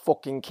was a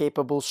fucking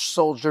capable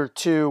soldier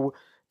too.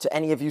 To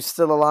any of you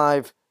still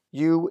alive,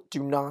 you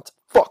do not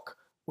fuck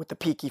with the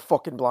Peaky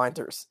fucking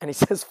blinders." And he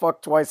says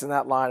 "fuck" twice in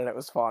that line, and it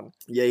was fun.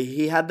 Yeah,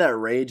 he had that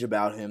rage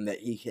about him that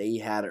he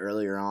had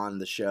earlier on in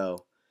the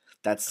show.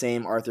 That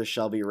same Arthur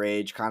Shelby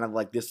rage, kind of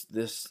like this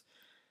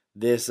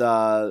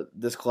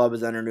club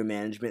is under new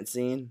management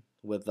scene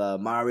with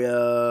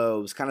Mario.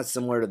 It was kind of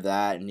similar to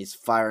that, and he's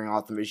firing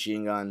off the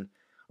machine gun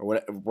or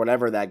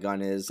whatever that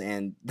gun is,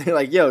 and they're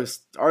like, "Yo,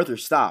 Arthur,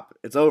 stop!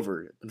 It's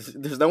over.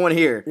 There's no one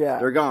here. Yeah,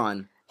 they're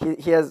gone."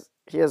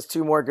 He has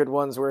 2 more good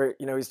ones where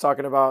he's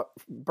talking about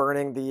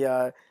burning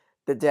the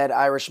dead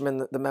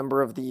Irishman, the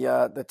member of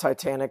the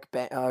Titanic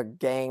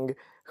gang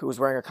who was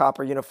wearing a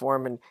copper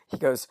uniform, and he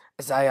goes,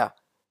 "Isaiah,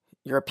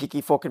 you're a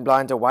Peaky fucking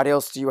blinder. Why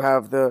else do you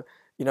have the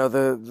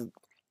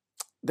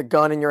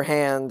gun in your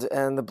hand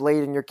and the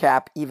blade in your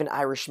cap? Even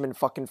Irishmen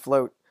fucking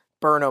float.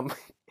 Burn them."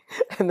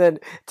 And then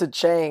to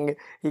Chang,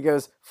 he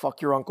goes, "Fuck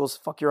your uncles,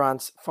 fuck your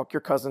aunts, fuck your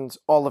cousins,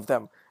 all of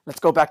them. Let's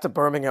go back to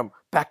Birmingham,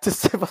 back to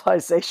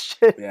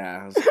civilization."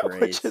 Yeah, that was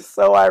great. Which is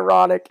so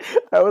ironic.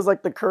 That was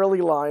like the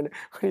Curly line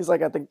when he's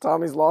like, "I think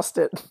Tommy's lost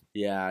it."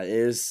 Yeah,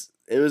 it was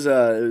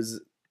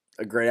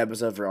a great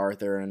episode for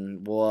Arthur,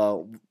 and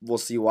we'll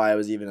see why it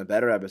was even a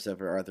better episode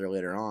for Arthur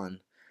later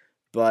on.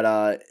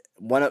 But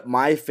one of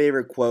my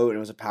favorite quote, and it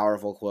was a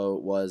powerful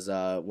quote, was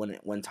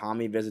when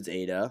Tommy visits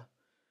Ada,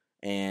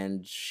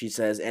 and she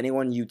says,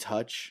 "Anyone you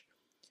touch,"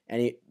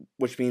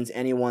 which means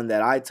anyone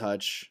that I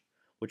touch,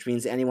 which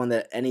means anyone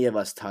that any of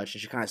us touch,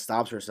 and she kind of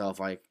stops herself,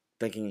 like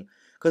thinking,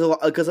 because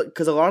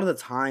a lot of the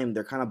time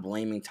they're kind of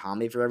blaming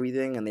Tommy for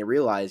everything, and they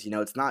realize,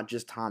 it's not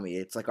just Tommy,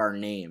 it's like our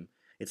name,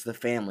 it's the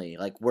family,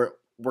 like we're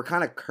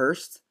kind of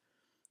cursed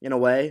in a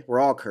way. We're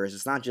all cursed.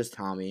 It's not just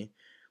Tommy.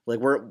 Like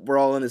we're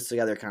all in this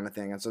together, kind of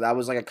thing. And so that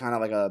was like a kind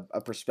of like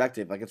a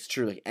perspective. Like it's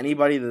true. Like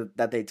anybody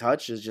that they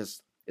touch is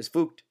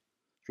fooked.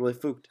 It's really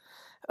fooked.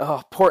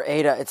 Oh, poor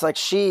Ada. It's like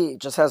she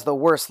just has the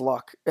worst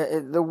luck.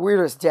 The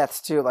weirdest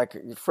deaths, too. Like,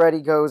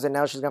 Freddie goes, and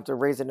now she's going to have to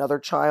raise another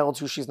child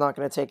who she's not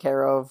going to take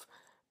care of.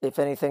 If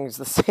anything, it's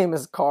the same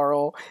as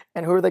Carl.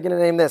 And who are they going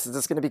to name this? Is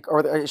this going to be...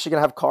 Or is she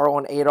going to have Carl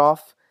and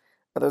Adolf?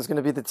 Are those going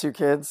to be the 2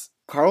 kids?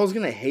 Carl's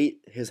going to hate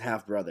his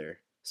half-brother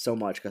so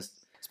much, because...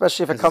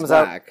 Especially if it comes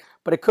out...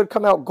 But it could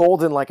come out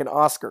golden like an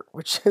Oscar,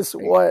 which is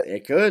what...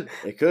 It could.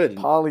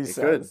 Polly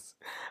says.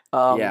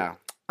 Yeah.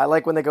 I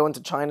like when they go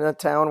into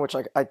Chinatown, which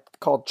I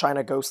called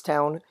China Ghost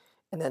Town,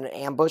 and then an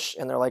ambush,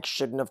 and they're like,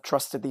 "Shouldn't have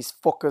trusted these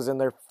fuckers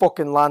and their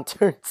fucking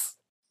lanterns."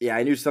 Yeah,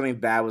 I knew something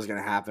bad was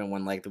going to happen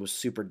when, like, it was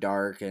super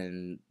dark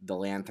and the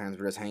lanterns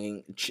were just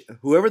hanging.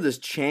 Whoever this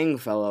Chang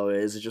fellow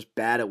is just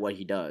bad at what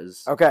he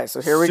does. Okay,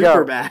 so here we go.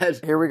 Super bad.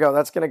 Here we go.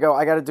 That's going to go.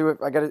 I got to do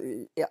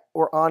it. Yeah,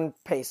 we're on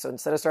pace. So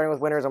instead of starting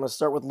with winners, I'm going to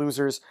start with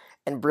losers.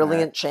 And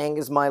Brilliant Chang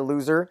is my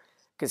loser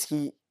because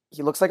he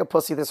looks like a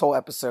pussy this whole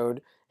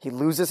episode. He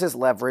loses his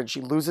leverage.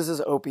 He loses his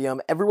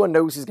opium. Everyone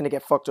knows he's going to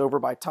get fucked over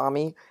by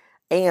Tommy.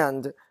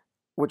 And,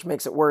 which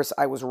makes it worse,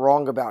 I was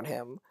wrong about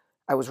him.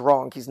 I was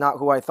wrong. He's not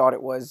who I thought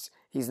it was.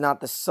 He's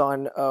not the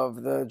son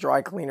of the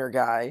dry cleaner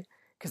guy,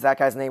 because that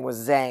guy's name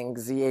was Zhang,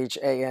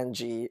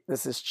 Z-H-A-N-G.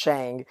 This is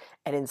Chang.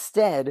 And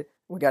instead,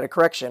 we got a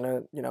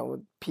correction,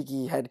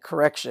 peaky head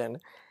correction.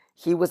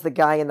 He was the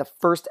guy in the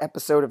first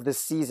episode of this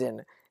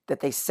season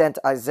that they sent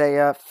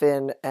Isaiah,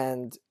 Finn,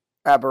 and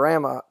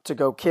Aberama to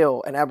go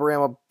kill, and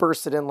Aberama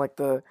bursted in like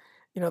the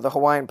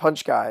Hawaiian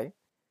Punch guy.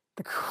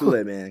 The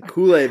Kool-Aid man.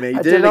 You I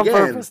did it on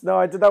again. Purpose. No,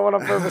 I did that one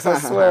on purpose.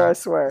 I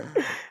swear.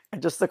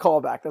 And just the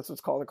callback. That's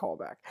what's called a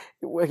callback.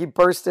 He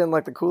burst in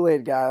like the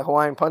Kool-Aid guy,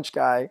 Hawaiian Punch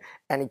guy,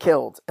 and he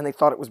killed. And they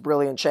thought it was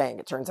Brilliant Chang.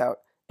 It turns out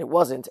it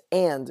wasn't.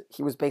 And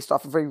he was based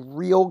off of a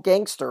real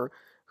gangster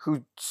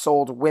who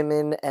sold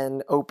women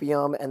and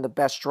opium and the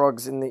best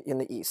drugs in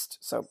the East.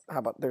 So how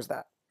about there's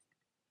that.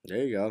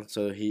 There you go.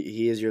 So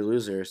he is your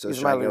loser. So He's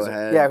should my I go loser.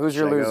 ahead? Yeah, who's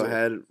your should I loser? Go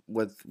ahead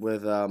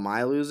with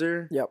my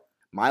loser. Yep.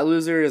 My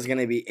loser is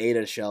gonna be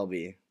Ada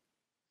Shelby.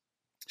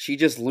 She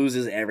just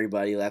loses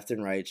everybody left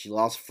and right. She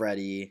lost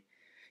Freddie.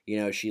 You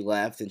know, she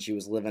left and she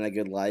was living a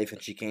good life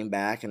and she came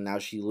back and now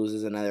she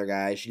loses another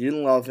guy. She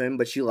didn't love him,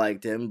 but she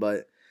liked him,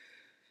 but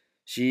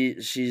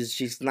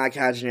she's not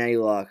catching any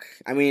luck.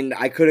 I mean,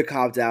 I could have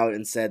copped out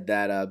and said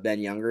that Ben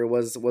Younger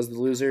was the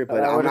loser,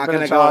 but I'm not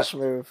gonna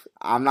move.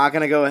 I'm not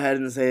gonna go ahead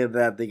and say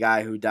that the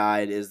guy who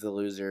died is the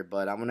loser,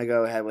 but I'm gonna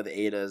go ahead with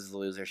Ada as the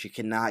loser. She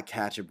cannot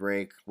catch a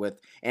break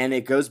and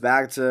it goes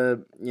back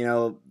to, you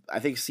know, I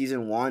think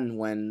season 1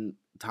 when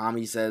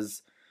Tommy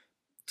says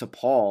to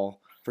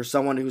Paul, for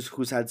someone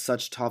who's had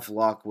such tough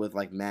luck with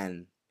like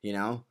men, you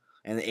know,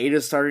 and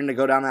Ada's starting to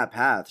go down that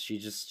path. She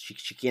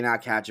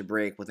cannot catch a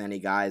break with any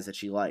guys that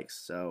she likes,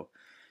 so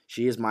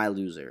she is my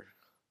loser.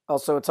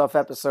 Also, a tough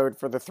episode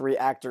for the 3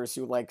 actors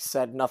who like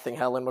said nothing.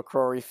 Helen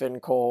McCrory, Finn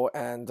Cole,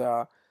 and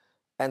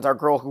our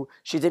girl who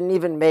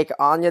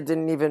Anya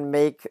didn't even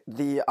make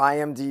the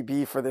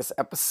IMDb for this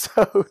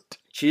episode.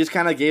 She just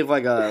kind of gave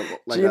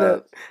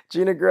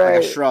Gina Gray,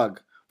 like a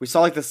shrug. We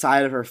saw like the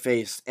side of her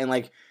face, and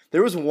like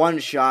there was one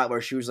shot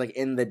where she was like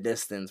in the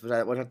distance, which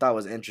I thought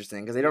was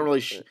interesting because they don't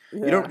really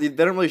they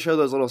don't really show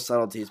those little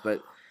subtleties.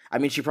 But I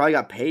mean, she probably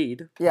got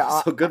paid.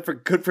 Yeah, so good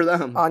for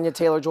them. Anya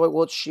Taylor-Joy.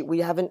 Well,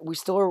 we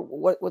still are.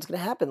 What's gonna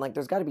happen? Like,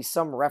 there's got to be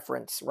some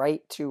reference,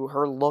 right, to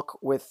her look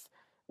with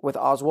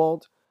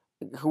Oswald.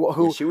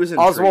 Who she was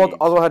Oswald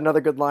had another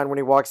good line when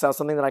he walks out.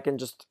 Something that I can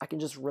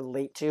just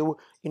relate to.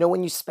 You know,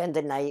 when you spend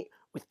a night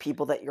with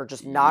people that you're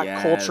just not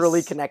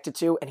culturally connected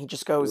to, and he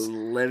just goes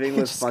living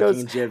with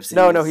fucking gypsies.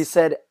 No, he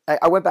said.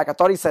 I went back. I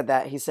thought he said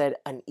that. He said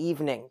an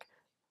evening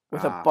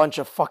with a bunch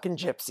of fucking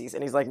gypsies,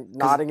 and he's like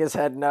nodding his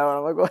head no, and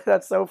I'm like, well,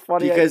 that's so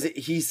funny. Because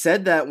he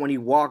said that when he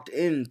walked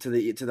into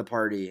the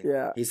party.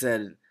 Yeah. He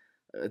said,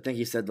 I think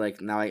he said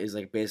like now he's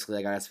like basically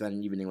I gotta spend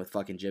an evening with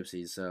fucking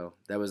gypsies. So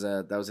that was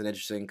an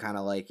interesting kind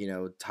of like, you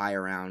know, tie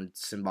around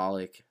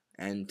symbolic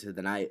end to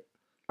the night.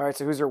 All right,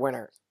 so who's your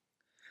winner?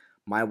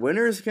 My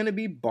winner is going to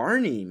be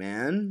Barney,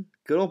 man.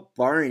 Good old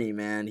Barney,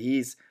 man.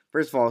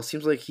 First of all, it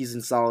seems like he's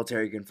in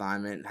solitary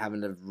confinement,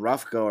 having a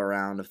rough go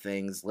around of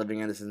things, living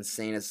in this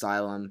insane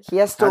asylum. He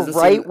has to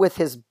write with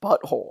his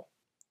butthole.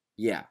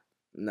 Yeah.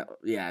 No,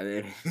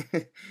 yeah.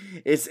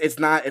 it's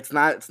not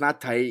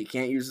tight. He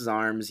can't use his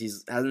arms.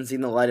 Hasn't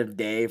seen the light of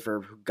day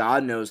for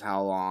God knows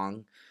how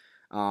long.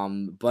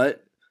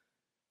 But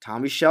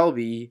Tommy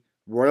Shelby,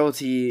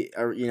 royalty,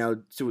 or you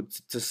know,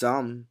 to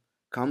some,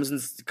 comes and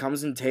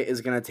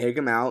is gonna take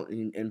him out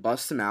and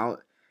bust him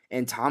out,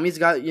 and Tommy's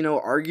got, you know,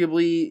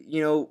 arguably,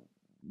 you know,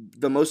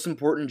 the most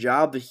important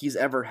job that he's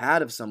ever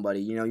had of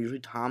somebody. You know, usually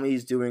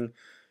Tommy's doing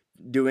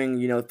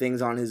you know,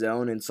 things on his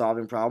own and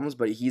solving problems,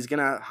 but he's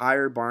gonna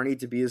hire Barney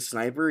to be his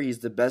sniper. He's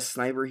the best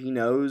sniper he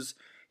knows.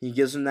 He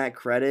gives him that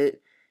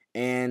credit,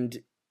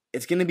 and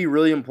it's gonna be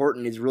really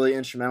important. He's really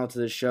instrumental to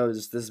the show.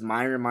 This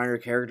minor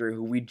character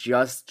who we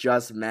just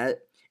met,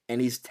 and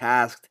he's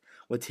tasked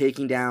with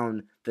taking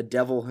down the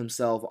devil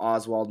himself,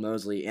 Oswald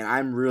Mosley, and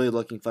I'm really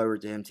looking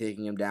forward to him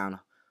taking him down.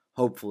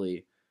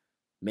 Hopefully,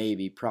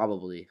 maybe,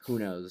 probably, who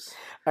knows?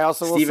 I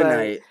also Stephen will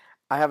say Knight.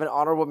 I have an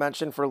honorable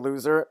mention for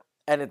loser,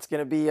 and it's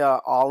gonna be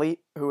Ollie,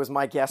 who was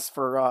my guess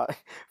for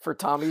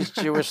Tommy's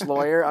Jewish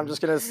lawyer. I'm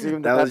just gonna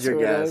assume that that's was your who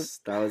it guess. is.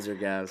 That was your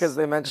guess Because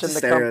they mentioned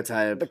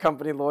stereotype. The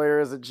company lawyer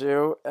is a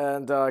Jew,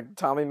 and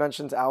Tommy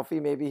mentions Alfie.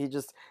 Maybe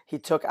he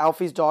took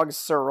Alfie's dog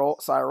Cyril,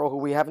 who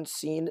we haven't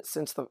seen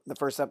since the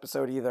first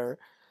episode either.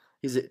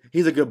 He's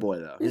a good boy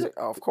though.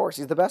 Of course,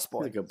 he's the best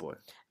boy. He's a good boy.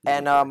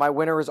 My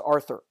winner is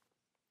Arthur.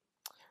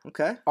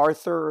 Okay.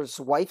 Arthur's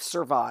wife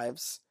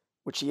survives,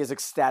 which he is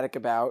ecstatic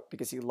about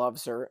because he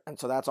loves her, and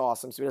so that's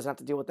awesome. So he doesn't have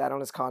to deal with that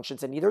on his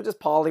conscience, and neither does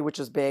Polly, which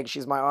is big.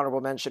 She's my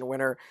honorable mention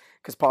winner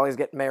because Polly's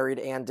getting married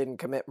and didn't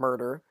commit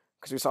murder,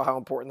 because we saw how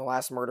important the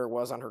last murder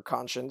was on her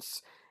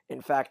conscience.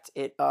 In fact,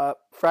 it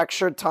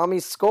fractured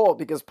Tommy's skull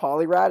because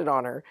Polly ratted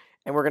on her,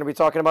 and we're going to be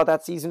talking about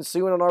that season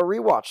soon on our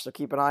rewatch, so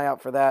keep an eye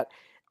out for that.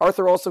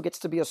 Arthur also gets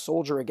to be a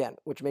soldier again,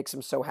 which makes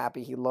him so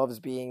happy. He loves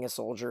being a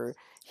soldier.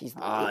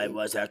 I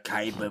was a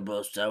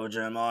capable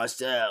soldier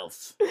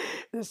myself.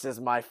 This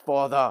is my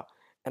father.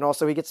 And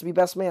also he gets to be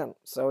best man.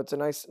 So it's a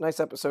nice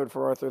episode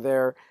for Arthur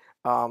there.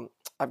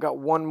 I've got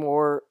one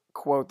more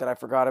quote that I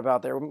forgot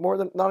about there.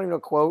 Not even a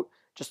quote,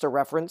 just a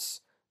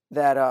reference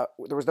that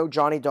there was no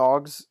Johnny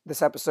Dogs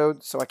this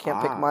episode, so I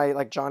can't pick my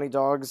like Johnny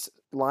Dogs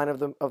line of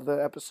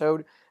the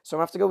episode. So I'm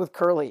gonna have to go with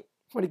Curly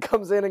when he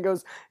comes in and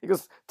he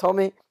goes,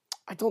 Tommy,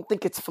 I don't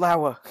think it's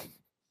flour.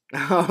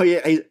 Oh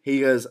yeah,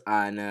 he goes,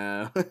 I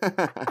know.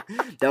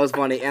 That was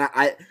funny,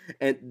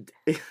 and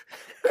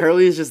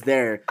Curly is just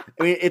there.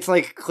 I mean, it's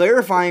like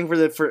clarifying for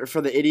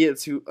the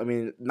idiots who, I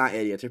mean, not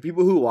idiots, or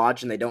people who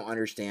watch and they don't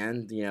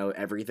understand,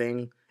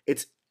 everything.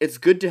 It's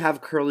good to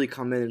have Curly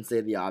come in and say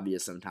the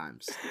obvious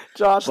sometimes.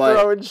 Josh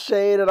throwing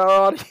shade at our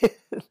audience.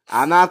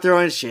 I'm not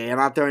throwing shade.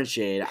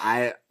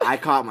 I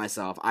caught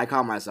myself.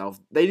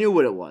 They knew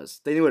what it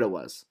was.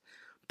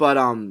 But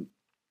and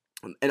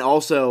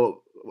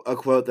also a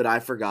quote that I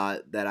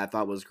forgot that I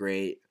thought was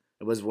great.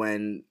 It was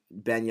when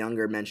Ben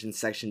Younger mentioned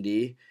Section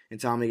D, and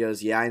Tommy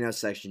goes, "Yeah, I know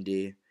Section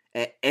D,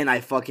 and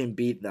I fucking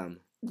beat them."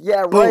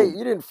 Yeah, Boom. right.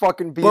 You didn't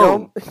fucking beat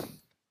them.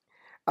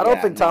 I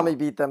don't think Tommy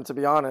beat them, to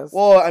be honest.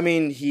 Well, I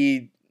mean,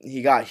 he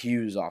got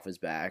Hughes off his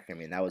back. I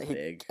mean, that was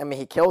big. I mean,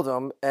 he killed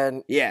him,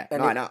 and yeah,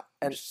 and I know.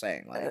 I'm just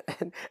saying,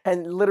 like,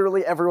 and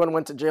literally everyone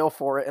went to jail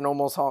for it and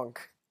almost hung.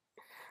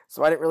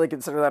 So I didn't really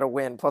consider that a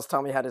win. Plus,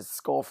 Tommy had his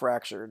skull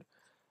fractured,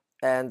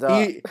 and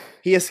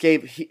he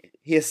escaped.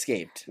 He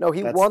escaped. No,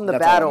 he won the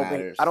battle.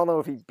 But I don't know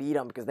if he beat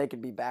him because they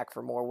could be back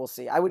for more. We'll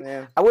see. I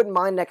wouldn't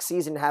mind next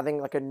season having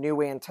like a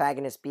new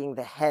antagonist being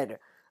the head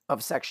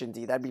of Section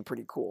D. That'd be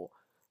pretty cool.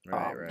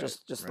 Right.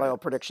 Just right. Little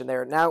prediction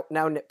there. Now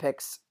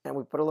nitpicks, and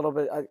we put a little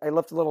bit. I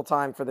left a little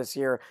time for this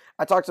year.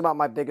 I talked about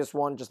my biggest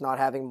one, just not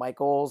having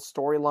Michael's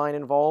storyline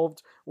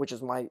involved, which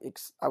is I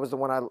was the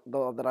one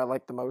that I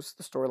liked the most,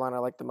 the storyline I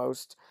liked the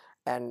most,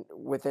 and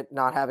with it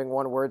not having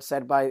one word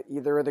said by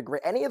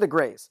any of the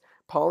Greys,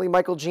 Paulie,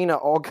 Michael, Gina,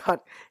 all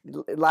got.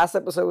 Last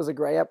episode was a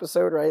Grey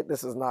episode, right?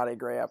 This is not a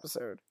Grey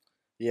episode.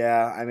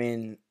 Yeah, I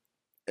mean.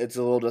 It's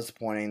a little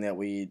disappointing that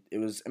it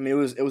was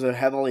a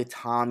heavily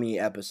Tommy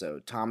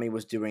episode. Tommy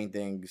was doing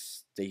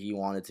things that he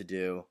wanted to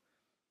do.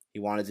 He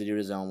wanted to do it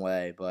his own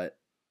way, but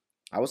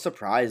I was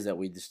surprised that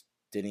we just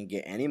didn't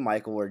get any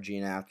Michael or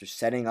Gina after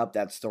setting up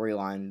that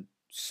storyline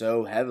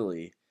so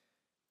heavily.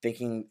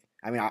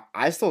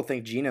 I still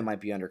think Gina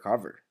might be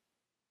undercover.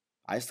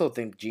 I still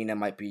think Gina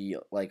might be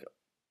like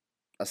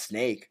a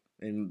snake,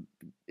 and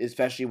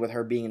especially with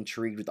her being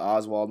intrigued with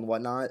Oswald and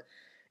whatnot.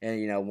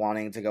 And,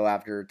 wanting to go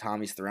after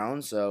Tommy's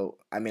throne. So,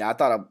 I mean, I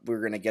thought we were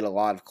going to get a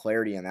lot of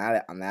clarity on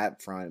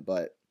that front.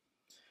 But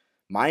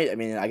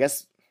I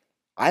guess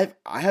I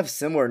have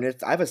similar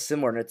nits. I have a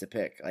similar nit to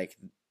pick. Like,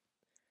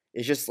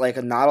 it's just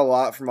like not a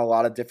lot from a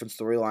lot of different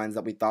storylines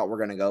that we thought were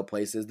going to go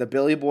places. The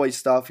Billy Boy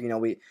stuff,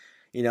 we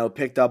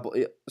picked up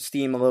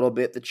steam a little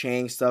bit. The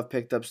Chang stuff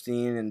picked up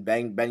steam, and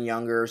Ben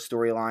Younger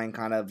storyline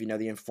kind of,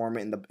 the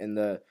informant in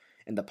the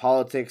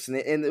politics, and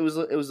it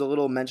was a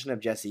little mention of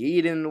Jesse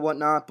Eden and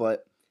whatnot,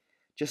 but.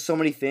 Just so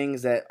many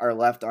things that are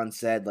left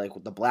unsaid, like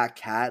with the Black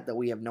Cat that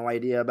we have no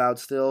idea about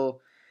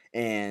still.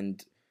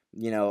 And,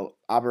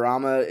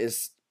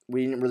 Aburama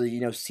we didn't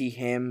really, see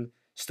him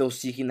still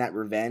seeking that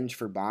revenge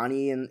for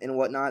Bonnie and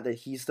whatnot that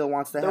he still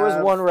wants to have. There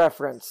was one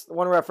reference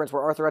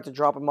where Arthur had to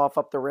drop him off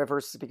up the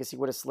river because he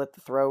would have slit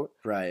the throat.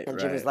 Right. And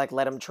Jimmy's like,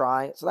 let him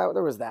try. So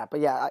there was that. But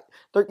yeah,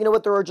 you know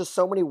what? There are just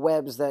so many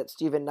webs that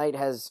Stephen Knight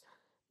has,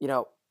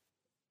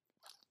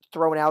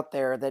 thrown out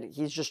there that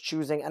he's just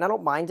choosing, and I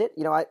don't mind it.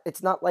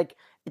 It's not like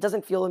it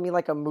doesn't feel to me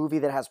like a movie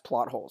that has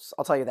plot holes.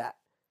 I'll tell you that.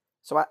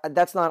 So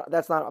that's not a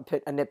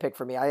nitpick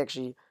for me.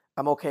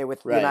 I'm okay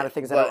with the amount of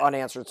things that are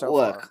unanswered so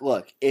far.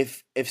 Look,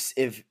 if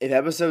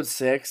episode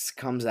 6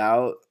 comes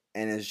out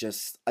and is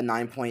just a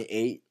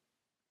 9.8,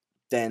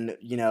 then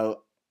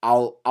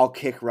I'll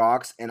kick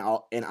rocks and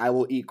I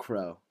will eat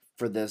crow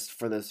for this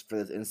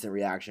instant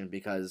reaction,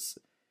 because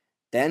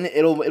then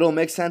it'll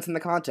make sense in the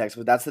context.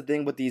 But that's the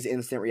thing with these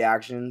instant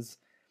reactions,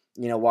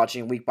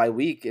 watching week by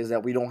week, is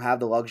that we don't have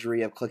the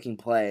luxury of clicking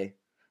play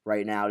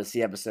right now to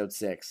see episode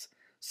 6.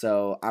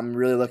 So I'm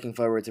really looking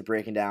forward to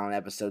breaking down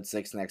episode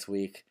 6 next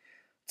week.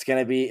 It's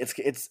gonna be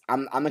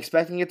I'm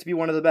expecting it to be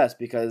one of the best,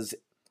 because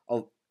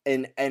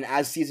and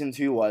as season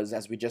 2 was,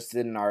 as we just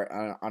did on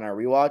our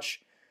rewatch,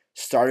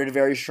 started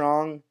very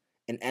strong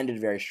and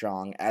ended very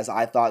strong. As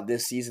I thought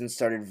this season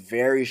started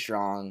very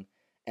strong.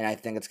 And I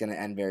think it's going to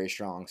end very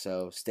strong.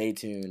 So stay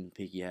tuned,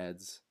 Peaky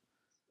Heads.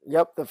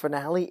 Yep, the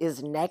finale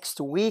is next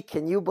week.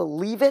 Can you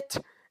believe it?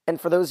 And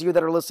for those of you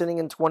that are listening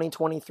in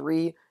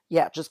 2023,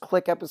 just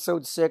click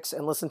episode 6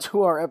 and listen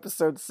to our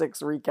episode 6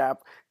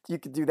 recap. You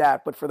could do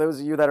that. But for those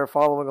of you that are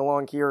following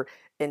along here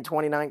in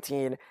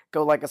 2019,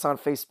 go like us on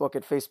Facebook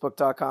at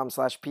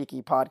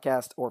facebook.com/Peaky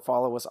Podcast, or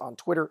follow us on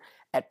Twitter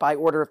at By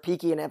Order of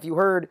Peaky. And if you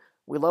heard,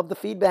 we love the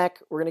feedback.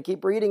 We're going to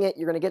keep reading it.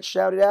 You're going to get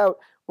shouted out.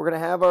 We're going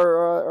to have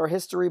our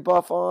history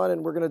buff on,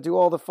 and we're going to do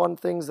all the fun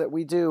things that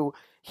we do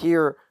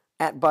here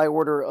at By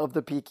Order of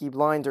the Peaky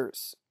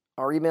Blinders.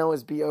 Our email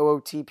is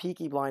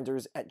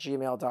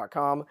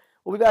bootpeakyblinders@gmail.com.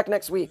 We'll be back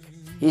next week.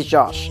 He's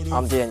Josh.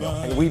 I'm Daniel.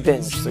 And we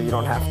binge, so you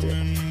don't have to.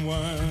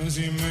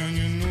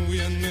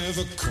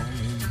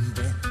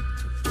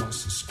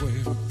 Past the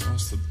square,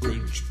 past the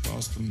bridge,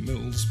 past the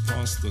mills,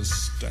 past the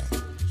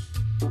stacks.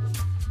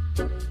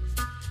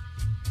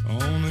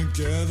 On a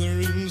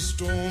gathering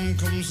storm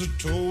comes a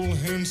tall,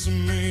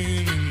 handsome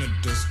man in a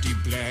dusty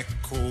black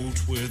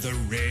coat with a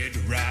red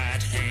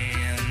right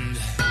hand.